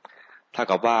ถ้า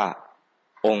กับว่า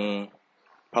องค์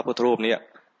พระพุทธรูปนี้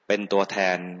เป็นตัวแท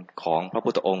นของพระพุ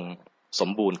ทธองค์สม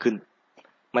บูรณ์ขึ้น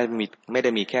ไม่ได้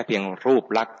มีแค่เพียงรูป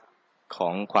ลักษณ์ขอ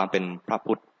งความเป็นพระ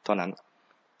พุทธเท่านั้น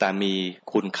แต่มี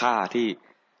คุณค่าที่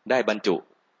ได้บรรจุ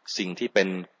สิ่ง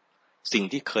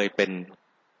ที่เคยเป็น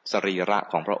สรีระ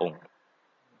ของพระองค์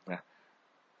นะ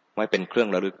ไว้เป็นเครื่อง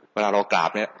ระลึกเวลาเรากราบ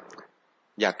เนี่ย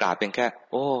อย่ากราบเป็นแค่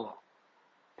โอ้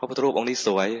พระพุทธรูปองค์นี้ส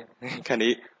วยแค่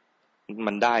นี้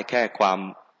มันได้แค่ความ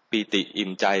ปีติอิ่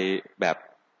มใจแบบ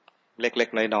เล็ก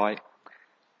ๆน้อย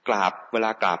ๆกราบเวลา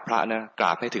กราบพระนะกร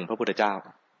าบให้ถึงพระพุทธเจ้า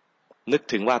นึก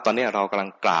ถึงว่าตอนนี้เรากำลัง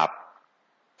กราบ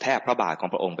แทบพระบาทของ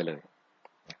พระองค์ไปเลย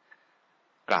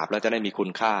กราบแล้วจะได้มีคุณ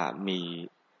ค่า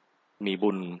มี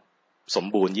บุญสม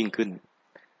บูรณ์ยิ่งขึ้น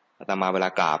อาตมาเวลา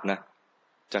กราบนะ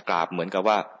จะกราบเหมือนกับ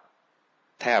ว่า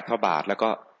แทบพระบาทแล้วก็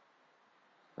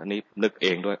อันนี้นึกเอ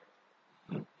งด้วย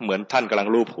เหมือนท่านกำลัง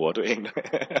ลูบหัวตัวเองด้วย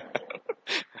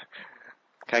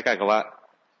คล้ายๆกับว่า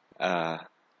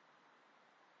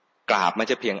กราบไม่ใ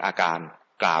ช่เพียงอาการ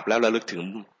กราบแล้วระลึกถึง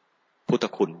พุทธ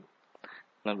คุณ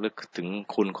ระลึกถึง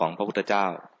คุณของพระพุทธเจ้า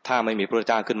ถ้าไม่มีพระพุทธ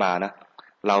เจ้าขึ้นมานะ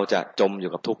เราจะจมอ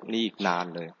ยู่กับทุกข์นี่อีกนาน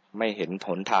เลยไม่เห็นห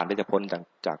นทางที่จะพ้น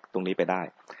จากตรงนี้ไปได้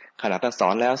ขนาดท่านสอ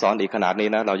นแล้วสอนอีกขนาดนี้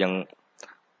นะเรายัง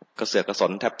กระเสือกกระส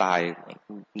นแทบตาย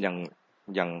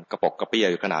ยังกระปกกระเปี้ย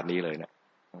อยู่ขนาดนี้เลยเนี่ย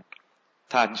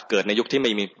ถ้าเกิดในยุคที่ไ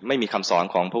ม่มีคำสอน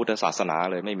ของพระพุทธศาสนา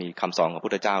เลยไม่มีคำสอนของพระพุ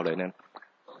ทธเจ้าเลยเนี่ย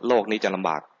โลกนี้จะลำ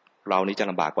บากเรานี้จะ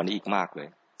ลำบากกว่านี้อีกมากเลย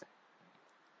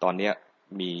ตอนนี้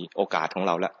มีโอกาสของเ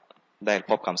ราแล้วได้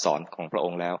พบคำสอนของพระอ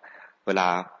งค์แล้วเวลา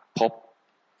พบ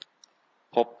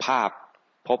ภาพ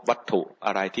พบวัตถุอ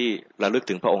ะไรที่ระลึก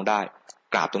ถึงพระองค์ได้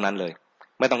กราบตรงนั้นเลย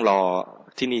ไม่ต้องรอ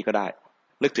ที่นี่ก็ได้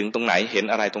นึกถึงตรงไหนเห็น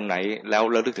อะไรตรงไหนแล้ว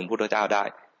ระลึกถึงพระพุทธเจ้าได้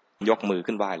ยกมือ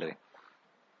ขึ้นไหว้เลย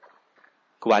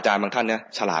ครูอาจารย์บางท่านเนี่ย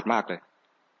ฉลาดมากเลย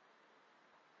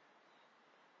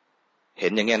เห็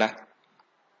นอย่างเงี้ยนะ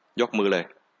ยกมือเลย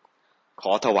ข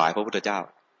อถวายพระพุทธเจ้า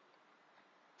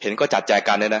เห็นก็จัดแจ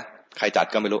กันเลยนะใครจัด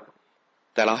ก็ไม่รู้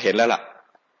แต่เราเห็นแล้วล่ะ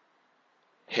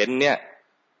เห็นเนี่ย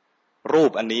รู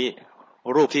ปอันนี้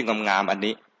รูปที่งามๆอัน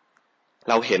นี้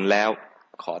เราเห็นแล้ว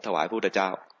ขอถวายพระพุทธเจ้า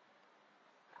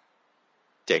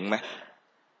เจ๋งไหม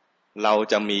เรา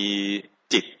จะมี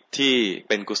จิตที่เ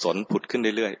ป็นกุศลผุดขึ้น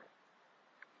เรื่อย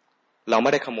ๆเราไ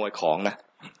ม่ได้ขโมยของนะ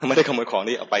ไม่ได้ขโมยของ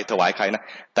นี้เอาไปถวายใครนะ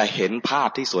แต่เห็นภาพ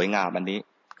ที่สวยงามอันนี้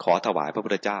ขอถวายพระพุ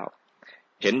ทธเจ้า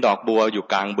เห็นดอกบัวอยู่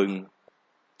กลางบึง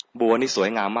บัวนี่สวย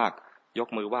งามมากยก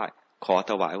มือไหว้ขอ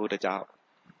ถวายพระพุทธเจ้า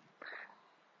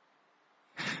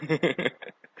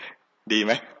ดีไห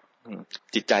ม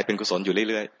จิตใจเป็นกุศลอยู่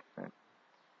เรื่อย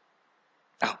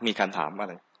ๆอ้าวมีคำถามอะ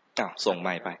ไรอ้าวส่งไม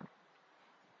ค์ไป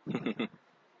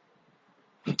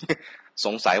ส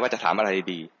งสัยว่าจะถามอะไร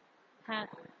ดีค่ะ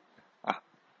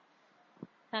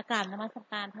กราบนมัส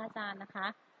การพระอาจารย์นะคะ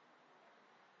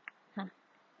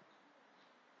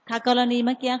ค่ะกรณีเ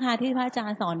มื่อกี้ค่ะที่พระอาจา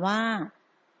รย์สอนว่า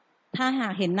ถ้าหา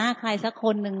กเห็นหน้าใครสักค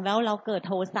นหนึ่งแล้วเราเกิด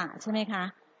โทสะใช่ไหมคะ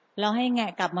เราให้แง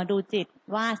ะกลับมาดูจิต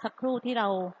ว่าสักครู่ที่เรา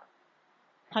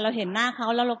พอเราเห็นหน้าเขา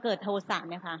แล้วเราเกิดโทสะ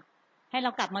เนี่ยค่ะให้เร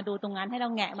ากลับมาดูตรงนั้นให้เรา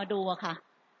แงะมาดูอะค่ะ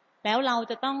แล้วเรา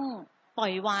จะต้องปล่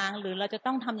อยวางหรือเราจะ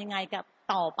ต้องทำยังไงกับ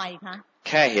ต่อไปคะแ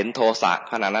ค่เห็นโทสะ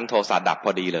ขณะนั้นโทสะดับพ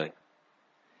อดีเลย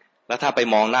แล้วถ้าไป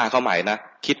มองหน้าเขาใหม่นะ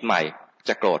คิดใหม่จ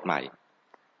ะโกรธใหม่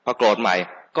พอโกรธใหม่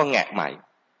ก็แงะใหม่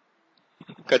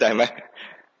เข้าใจไหม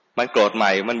มันโกรธให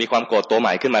ม่มันมีความโกรธตัวให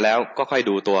ม่ขึ้นมาแล้วก็ค่อย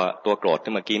ดูตัวโกรธ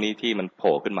ที่เมื่อกี้นี้ที่มันโผ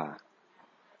ล่ขึ้นมา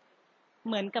เ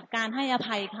หมือนกับการให้อ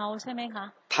ภัยเขาใช่ไหมคะ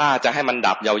ถ้ ถ้าจะให้มัน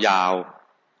ดับยาว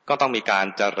ๆก็ต้องมีการ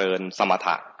เจริญสมถ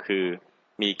ะคือ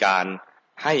มีการ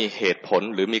ให้เหตุผล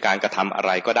หรือมีการกระทำอะไ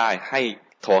รก็ได้ให้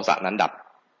โทสะนั้นดับ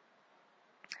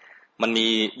มันมี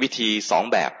วิธี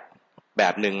2แบ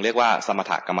บหนึ่งเรียกว่าสม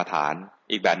ถกรรมฐาน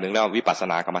อีกแบบหนึ่งเรียกว่าวิปัสส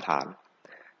นากรรมฐาน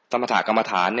สมถกรรม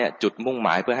ฐานเนี่ยจุดมุ่งหม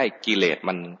ายเพื่อให้กิเลส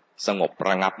มันสงบร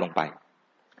ะงับลงไป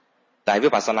แต่วิ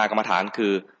ปัสสนากรรมฐานคื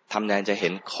อทำยังไงจะเห็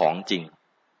นของจริง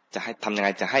จะให้ทำยังไง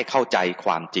จะให้เข้าใจค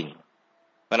วามจริง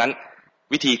เพราะนั้น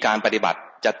วิธีการปฏิบัติ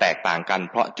จะแตกต่างกัน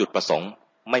เพราะจุดประสงค์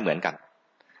ไม่เหมือนกัน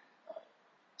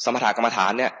สมถกรรมฐา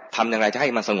นเนี่ยทำยังไงจะให้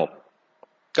มันสงบ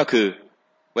ก็คือ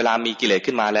เวลามีกิเลส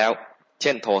ขึ้นมาแล้วเ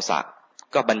ช่นโทสะ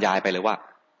ก็บรรยายไปเลยว่า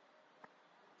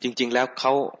จริงๆแล้วเข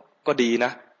าก็ดีน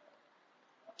ะ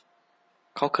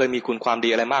เขาเคยมีคุณความดี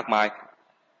อะไรมากมาย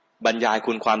บรรยาย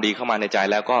คุณความดีเข้ามาในใจ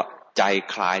แล้วก็ใจ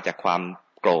คลายจากความ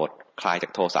โกรธคลายจา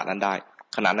กโทสะนั้นได้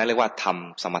ขณะนั้นเรียกว่าท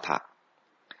ำสมถะ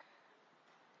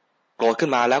โกรธขึ้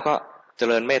นมาแล้วก็เจ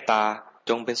ริญเมตตา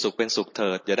จงเป็นสุขเป็นสุขเถิ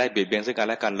ดอย่าได้เบียดเบียนซึ่งกัน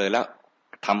และกันเลยแล้ว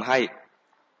ทำให้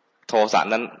โทสะ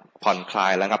นั้นผ่อนคลา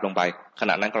ยระงับลงไปข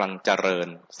ณะนั้นกำลังเจริญ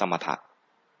สมถะ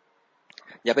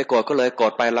อย่าไปโกรธก็เลยโกร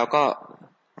ธไปแล้วก็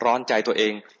ร้อนใจตัวเอ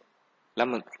งแล้ว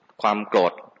มันความโกร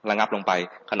ธระงับลงไป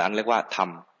ขณะนั้นเรียกว่าท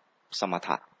ำสมถ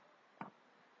ะ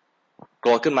โกร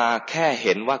ธขึ้นมาแค่เ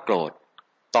ห็นว่าโกรธ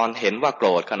ตอนเห็นว่าโกร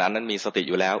ธขณะนั้นมีสติ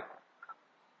อยู่แล้ว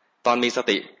ตอนมีส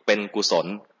ติเป็นกุศล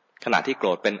ขณะที่โกร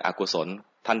ธเป็นอกุศล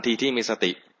ทันทีที่มีส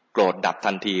ติโกรธดับ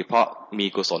ทันทีเพราะมี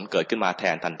กุศลเกิดขึ้นมาแท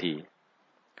นทันที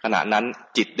ขณะนั้น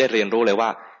จิตได้เรียนรู้เลยว่า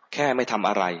แค่ไม่ทำ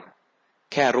อะไร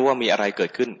แค่รู้ว่ามีอะไรเกิ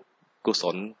ดขึ้นกุศ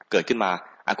ลเกิดขึ้นมา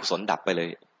อกุศลดับไปเลย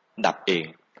ดับเอง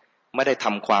ไม่ได้ท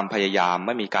ำความพยายามไ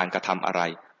ม่มีการกระทำอะไร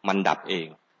มันดับเอง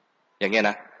อย่างเงี้ย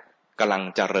นะกำลัง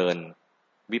เจริญ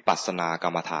วิปัสสนากร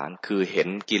รมฐานคือเห็น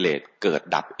กิเลสเกิด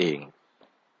ดับเอง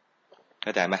เข้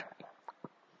าใจไหม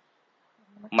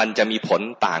มันจะมีผล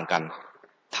ต่างกัน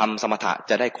ทำสมถะ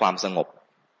จะได้ความสงบ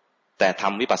แต่ท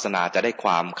ำวิปัสสนาจะได้คว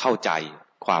ามเข้าใจ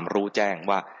ความรู้แจ้ง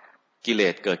ว่ากิเล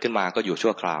สเกิดขึ้นมาก็อยู่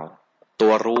ชั่วคราวตั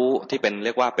วรู้ที่เป็นเ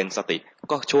รียกว่าเป็นสติ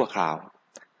ก็ชั่วคราว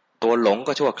ตัวหลง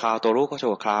ก็ชั่วคราวตัวรู้ก็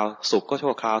ชั่วคราวสุขก็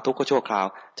ชั่วคราวทุกข์ก็ชั่วคราว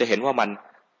จะเห็นว่ามัน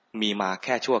มีมาแ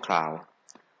ค่ชั่วคราว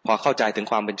พอเข้าใจถึง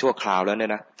ความเป็นชั่วคราวแล้วเนี่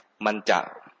ยนะมันจะ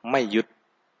ไม่ยึด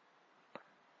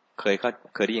เค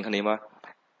ยได้ยินคำนี้ว่า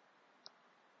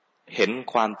เห็น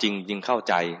ความจริงจึงเข้า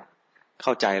ใจ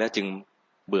แล้วจึง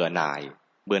เบื่อหน่า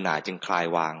ยจึงคลาย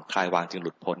วางจึงห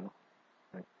ลุดพ้น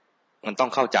มันต้อง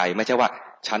เข้าใจไม่ใช่ว่า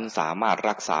ฉันสามารถ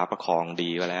รักษาประคองดี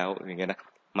ไว้แล้วอย่างเงี้ยนะ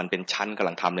มันเป็นชั้นกำ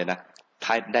ลังทำเลยนะ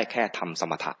ถ้าได้แค่ทำส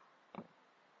มถะ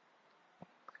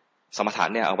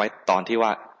เนี่ยเอาไว้ตอนที่ว่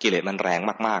ากิเลสมันแรง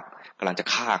มากๆกำลังจะ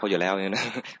ฆ่าเขาอยู่แล้วเนี่ยนะ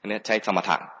อันนี้ใช้สมถ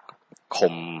ะ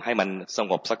ข่มให้มันส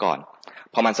งบซะก่อน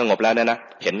พอมันสงบแล้วเนี่ยนะ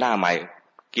เห็นหน้าใหม่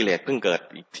กิเลสเพิ่งเกิด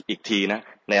อีกทีนะ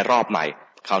ในรอบใหม่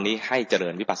คราวนี้ให้เจริ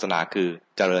ญวิปัสสนาคือ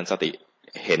เจริญสติ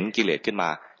เห็นกิเลสขึ้นมา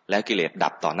แล้วกิเลสดั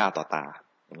บต่อหน้าต่อตา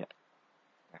อย่างเงี้ย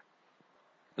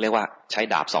เรียกว่าใช้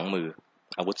ดาบ2 มือ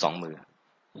อาวุธ2 มือ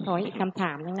ขออีกคำถ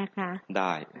ามนึงนะคะไ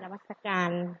ด้นมัสการ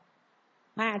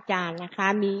พระอาจารย์นะคะ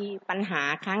มีปัญหา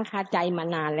ค้างคาใจมา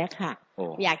นานแล้วค่ะ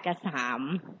อยากจะถาม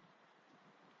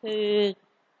คือ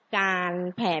การ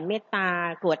แผ่เมตตา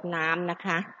กรวดน้ำนะค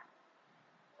ะ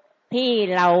ที่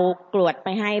เรากรวดไป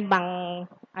ให้บาง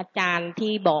อาจารย์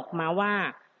ที่บอกมาว่า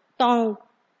ต้อง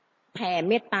แผ่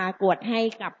เมตตากรวดให้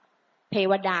กับเท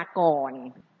วดาก่อน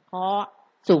เพราะ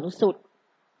สูงสุด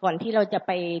ก่อนที่เราจะไ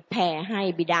ปแผ่ให้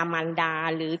บิดามารดา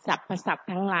หรือสรรพสัตว์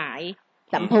ทั้งหลาย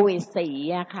สัมภเวสี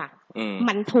อะค่ะ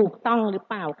มันถูกต้องหรือ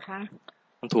เปล่าคะ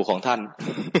มันถูกของท่าน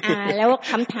แล้ว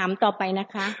คำถามต่อไปนะ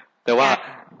คะแต่ว่า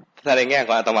ถ้าในแง่ข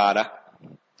องอาตมานะ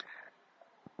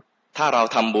ถ้าเรา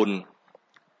ทำบุญ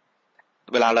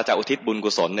เวลาเราจะอุทิศบุญ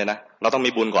กุศลเนี่ยนะเราต้อง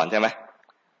มีบุญก่อนใช่ไหม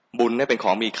บุญเนี่ยเป็นข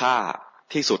องมีค่า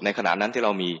ที่สุดในขณะนั้นที่เร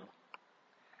ามี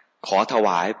ขอถว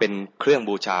ายเป็นเครื่อง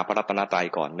บูชาพระรัตนตรัย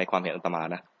ก่อนในความเห็นอาตมา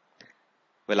นะ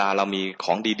เวลาเรามีข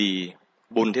องดี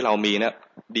ๆบุญที่เรามีเนี่ย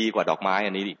ดีกว่าดอกไม้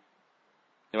อันนี้ดิ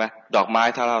ใช่ไหมดอกไม้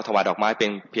ถ้าเราถวายดอกไม้เป็น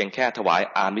เพียงแค่ถวาย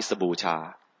อามิสบูชา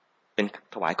เป็น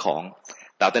ถวายของ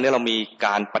แต่ตอนนี้เรามีก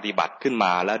ารปฏิบัติขึ้นม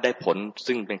าแล้วได้ผล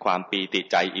ซึ่งเป็นความปีติ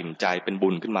ใจอิ่มใจเป็นบุ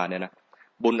ญขึ้นมาเนี่ยนะ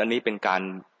บุญอันนี้เป็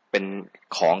น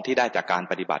ของที่ได้จากการ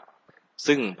ปฏิบัติ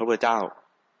ซึ่งพระพุทธเจ้า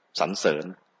สรรเสริญ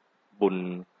บุญ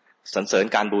สรรเสริญ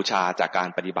การบูชาจากการ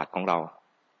ปฏิบัติของเรา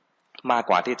มาก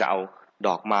กว่าที่จะเอาด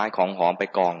อกไม้ของหอมไป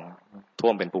กองท่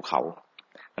วมเป็นภูเขา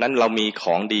เพราะนั้นเรามีข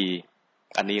องดี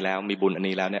อันนี้แล้วมีบุญอัน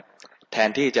นี้แล้วเนี่ยแทน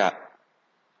ที่จะ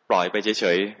ปล่อยไปเฉ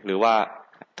ยๆหรือว่า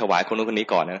ถวายคนนู้นคนนี้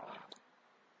ก่อนนะ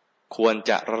ควร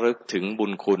จะระลึกถึงบุ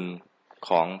ญคุณข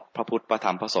องพระพุทธพระธ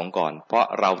รรมพระสงฆ์ก่อนเพราะ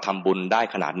เราทำบุญได้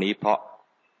ขนาดนี้เพราะ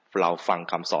เราฟัง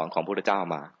คำสอนของพระพุทธเจ้า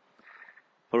มา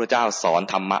พระพุทธเจ้าสอน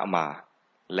ธรรมะมา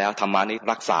แล้วธรรมะนี้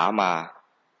รักษามา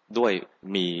ด้วย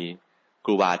มีค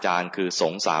รูบาอาจารย์คือส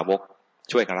งฆ์สาวก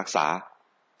ช่วยกันรักษา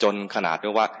จนขนาด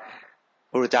ว่า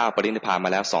พระพุทธเจ้าปรินิพพานมา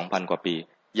แล้ว 2,000 กว่าปี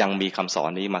ยังมีคำสอน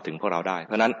นี้มาถึงพวกเราได้เ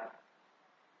พราะนั้น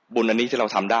บุญอันนี้ที่เรา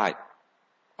ทำได้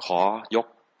ขอยก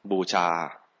บูชา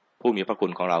ผู้มีพระคุ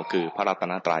ณของเราคือพระรัต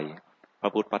นตรัยพร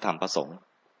ะพุทธพระธรรมพระสงฆ์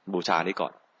บูชานี้ก่อ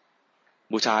น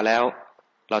บูชาแล้ว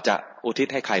เราจะอุทิศ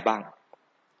ให้ใครบ้าง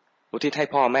อุทิศให้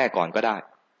พ่อแม่ก่อนก็ได้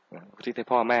อุทิศให้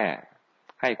พ่อแม่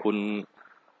ให้คุณ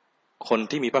คน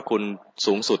ที่มีพระคุณ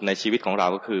สูงสุดในชีวิตของเรา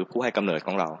ก็คือผู้ให้กำเนิดข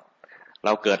องเราเร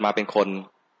าเกิดมาเป็นคน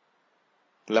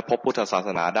และพบพุทธศาส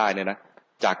นาได้เนี่ยนะ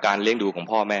จากการเลี้ยงดูของ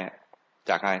พ่อแม่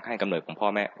จากการให้กำเนิดของพ่อ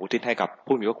แม่อุทิศให้กับ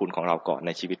ผู้มีพระคุณของเราก่อนใ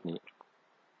นชีวิตนี้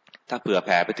ถ้าเผื่อแ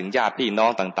ผ่ไปถึงญาติพี่น้อ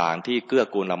งต่างๆที่เกื้อ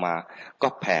กูลเรามาก็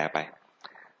แผ่ไ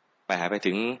ป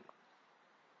ถึง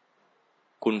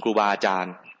คุณครูบาอาจาร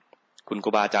ย์คุณครู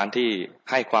บาอาจารย์ที่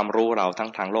ให้ความรู้เราทั้ง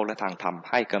ทางโลกและทางธรรม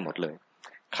ให้กันหมดเลย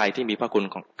ใครที่มีพระคุณ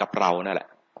กับเรานั่นแหละ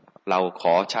เราข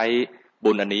อใช้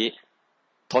บุญอันนี้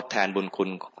ทดแทนบุญคุณ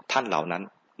ท่านเหล่านั้น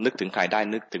นึกถึงใครได้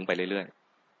นึกถึงไปเรื่อย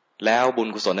ๆแล้วบุญ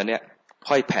กุศลอันเนี้ย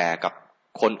ค่อยแผ่กับ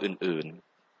คน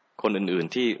อื่น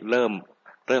ๆที่เริ่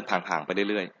มห่างๆไป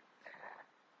เรื่อย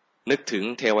ๆนึกถึง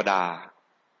เทวดา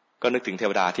ก็นึกถึงเท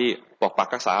วดาที่ปกปัก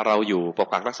รักษาเราอยู่ปก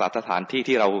ปักรักษาสถานที่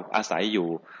ที่เราอาศัยอยู่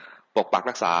ปกปัก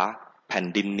รักษาแผ่น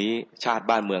ดินนี้ชาติ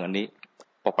บ้านเมืองอันนี้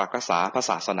ปกปักรักษาพระ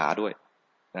ศาสนาด้วย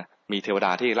นะมีเทวด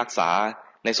าที่รักษา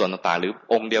ในส่วนต่างๆหรือ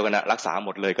องค์เดียวกันนะรักษาหม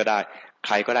ดเลยก็ได้ใค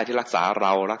รก็ได้ที่รักษาเร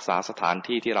ารักษาสถาน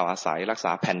ที่ที่เราอาศัยรักษ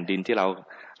าแผ่นดินที่เรา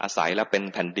อาศัยและเป็น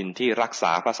แผ่นดินที่รักษ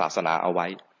าพระศาสนาเอาไว้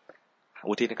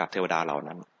อุทิศให้กับเทวดาเหล่า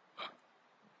นั้น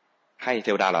ให้เท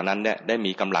วดาเหล่านั้นเนี่ยได้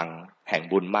มีกำลังแห่ง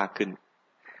บุญมากขึ้น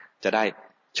จะได้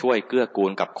ช่วยเกื้อกู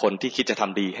ลกับคนที่คิดจะท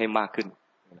ำดีให้มากขึ้น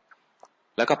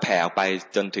แล้วก็แผ่ออกไป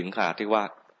จนถึงขนาดที่ว่า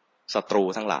ศัตรู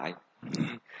ทั้งหล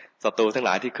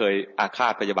ายที่เคยอาฆา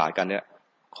ตพยาบาทกันเนี่ย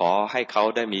ขอให้เขา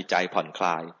ได้มีใจผ่อนคล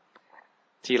าย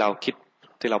ที่เราคิด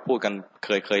ที่เราพูดกัน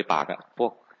เคยปากอ่ะพว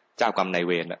กเจ้ากรรมนายเ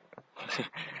วรอ่ะ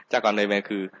เจ้ากรรมนายเวร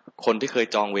คือคนที่เคย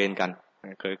จองเวรกัน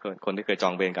คนที่เคยจ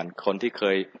องเวรกันคน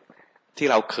ที่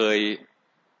เราเคย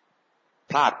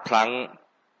พลาดพลั้ง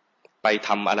ไปท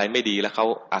ำอะไรไม่ดีแล้วเขา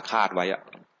อาฆาตไว้อ่ะ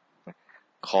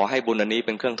ขอให้บุญอันนี้เ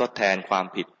ป็นเครื่องทดแทนความ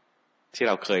ผิดที่เ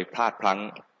ราเคยพลาดพลั้ง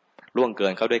ล่วงเกิ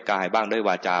นเขาด้วยกายบ้างด้วยว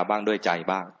าจาบ้างด้วยใจ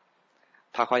บ้าง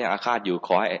ถ้าเขายังอาฆาตอยู่ข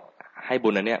อให้บุ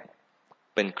ญอันเนี้ย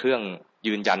เป็นเครื่อง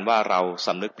ยืนยันว่าเราส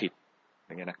ำนึกผิดอ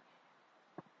ย่างเงี้ยนะ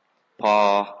พอ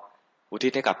อุทิ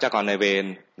ศให้กับเจ้ากรรมนายเวร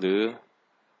หรือ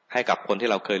ให้กับคนที่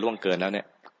เราเคยล่วงเกินแล้วเนี่ย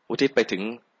อุทิศไปถึง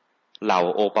เหล่า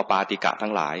โอปปาติกะทั้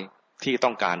งหลายที่ต้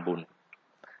องการบุญ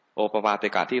โอปปาติ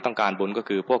กะที่ต้องการบุญก็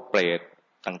คือพวกเปรต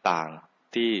ต่าง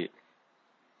ๆ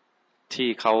ที่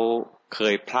เขาเค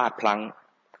ยพลาดพลั้ง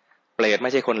เปรตไ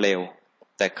ม่ใช่คนเลว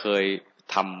แต่เคย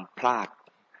ทำพลาด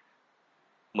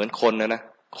เหมือนคนนะ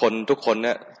คนทุกคนเ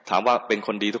นี่ยถามว่าเป็นค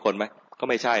นดีทุกคนไหมก็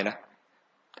ไม่ใช่นะ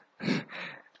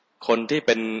คนที่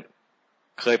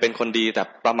เคยเป็นคนดีแต่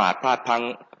ประมาทพลาดพลั้ง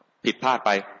ผิดพลาดไป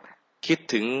คิด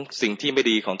ถึงสิ่งที่ไม่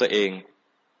ดีของตัวเอง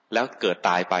แล้วเกิดต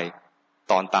ายไป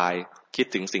ตอนตายคิด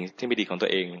ถึงสิ่งที่ไม่ดีของตัว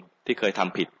เองที่เคยท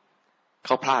ำผิดเข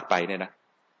าพลาดไปเนี่ยนะ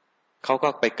เขาก็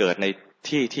ไปเกิดใน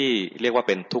ที่เรียกว่าเ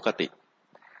ป็นทุกขติ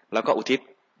แล้วก็อุทิศ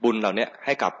บุญเหล่านี้ใ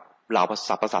ห้กับเหล่าส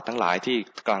รรพสัตว์ทั้งหลายที่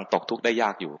กำลังตกทุกข์ได้ยา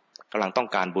กอยู่กำลังต้อง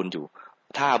การบุญอยู่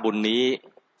ถ้าบุญนี้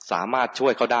สามารถช่ว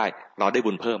ยเขาได้เราได้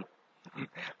บุญเพิ่ม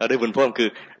คือ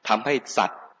ทำให้สัต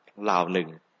ว์เหล่าหนึ่ง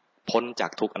พ้นจา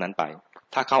กทุกข์อันนั้นไป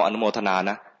ถ้าเข้าอนุโมทนา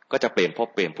นะก็จะเปลี่ยนภพ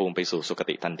เปลี่ยนภูมิไปสู่สุค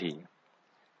ติทันที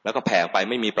แล้วก็แผ่ไป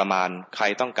ไม่มีประมาณใคร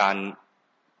ต้องการ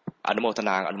อนุโมท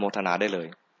นาได้เลย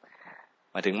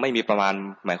หมายถึงไม่มีประมาณ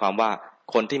หมายความว่า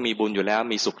คนที่มีบุญอยู่แล้ว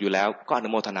มีสุขอยู่แล้วก็อนุ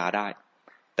โมทนาได้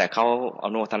แต่เขาอ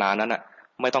นุโมทนานั้นน่ะ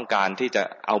ไม่ต้องการที่จะ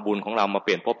เอาบุญของเรามาเป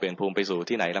ลี่ยนภพเปลี่ยนภูมิไปสู่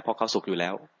ที่ไหนแล้วเพราะเขาสุขอยู่แล้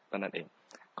วนั่นเอง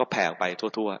ก็แผ่ไป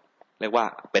ทั่วๆเรียกว่า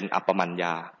เป็นอัปปมัญญ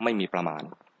าไม่มีประมาณ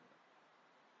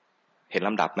เห็นล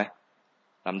ำดับไหม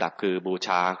ลำดับคือบูช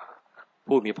า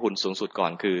ผู้มีพระคุณสูงสุดก่อ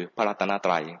นคือพระรัตนต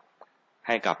รัยใ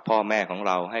ห้กับพ่อแม่ของเ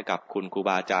ราให้กับคุณครูบ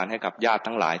าอาจารย์ให้กับญาติ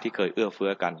ทั้งหลายที่เคยเอื้อเฟื้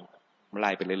อกันไล่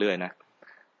ไปเรื่อยๆนะ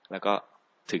แล้วก็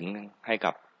ถึงให้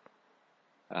กับ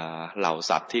เหล่า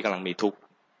สัตว์ที่กำลังมีทุกข์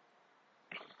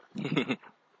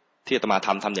ที่อาตมาท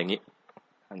ำอย่างนี้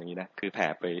นะคือแผ่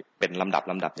ไปเป็นลำดับ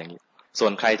อย่างนี้ส่ว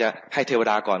นใครจะให้เทว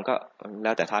ดาก่อนก็แ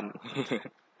ล้วแต่ท่าน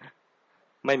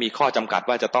ไม่มีข้อจำกัด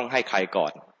ว่าจะต้องให้ใครก่อ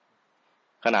น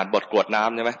ขนาดบทกรวดน้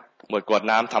ำใช่ไหมบทกรวด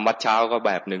น้ำทำวัดเช้าก็แ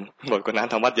บบหนึ่งบทกรวดน้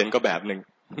ำทำวัดเย็นก็แบบหนึ่ง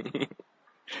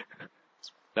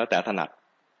แล้วแต่ถนัด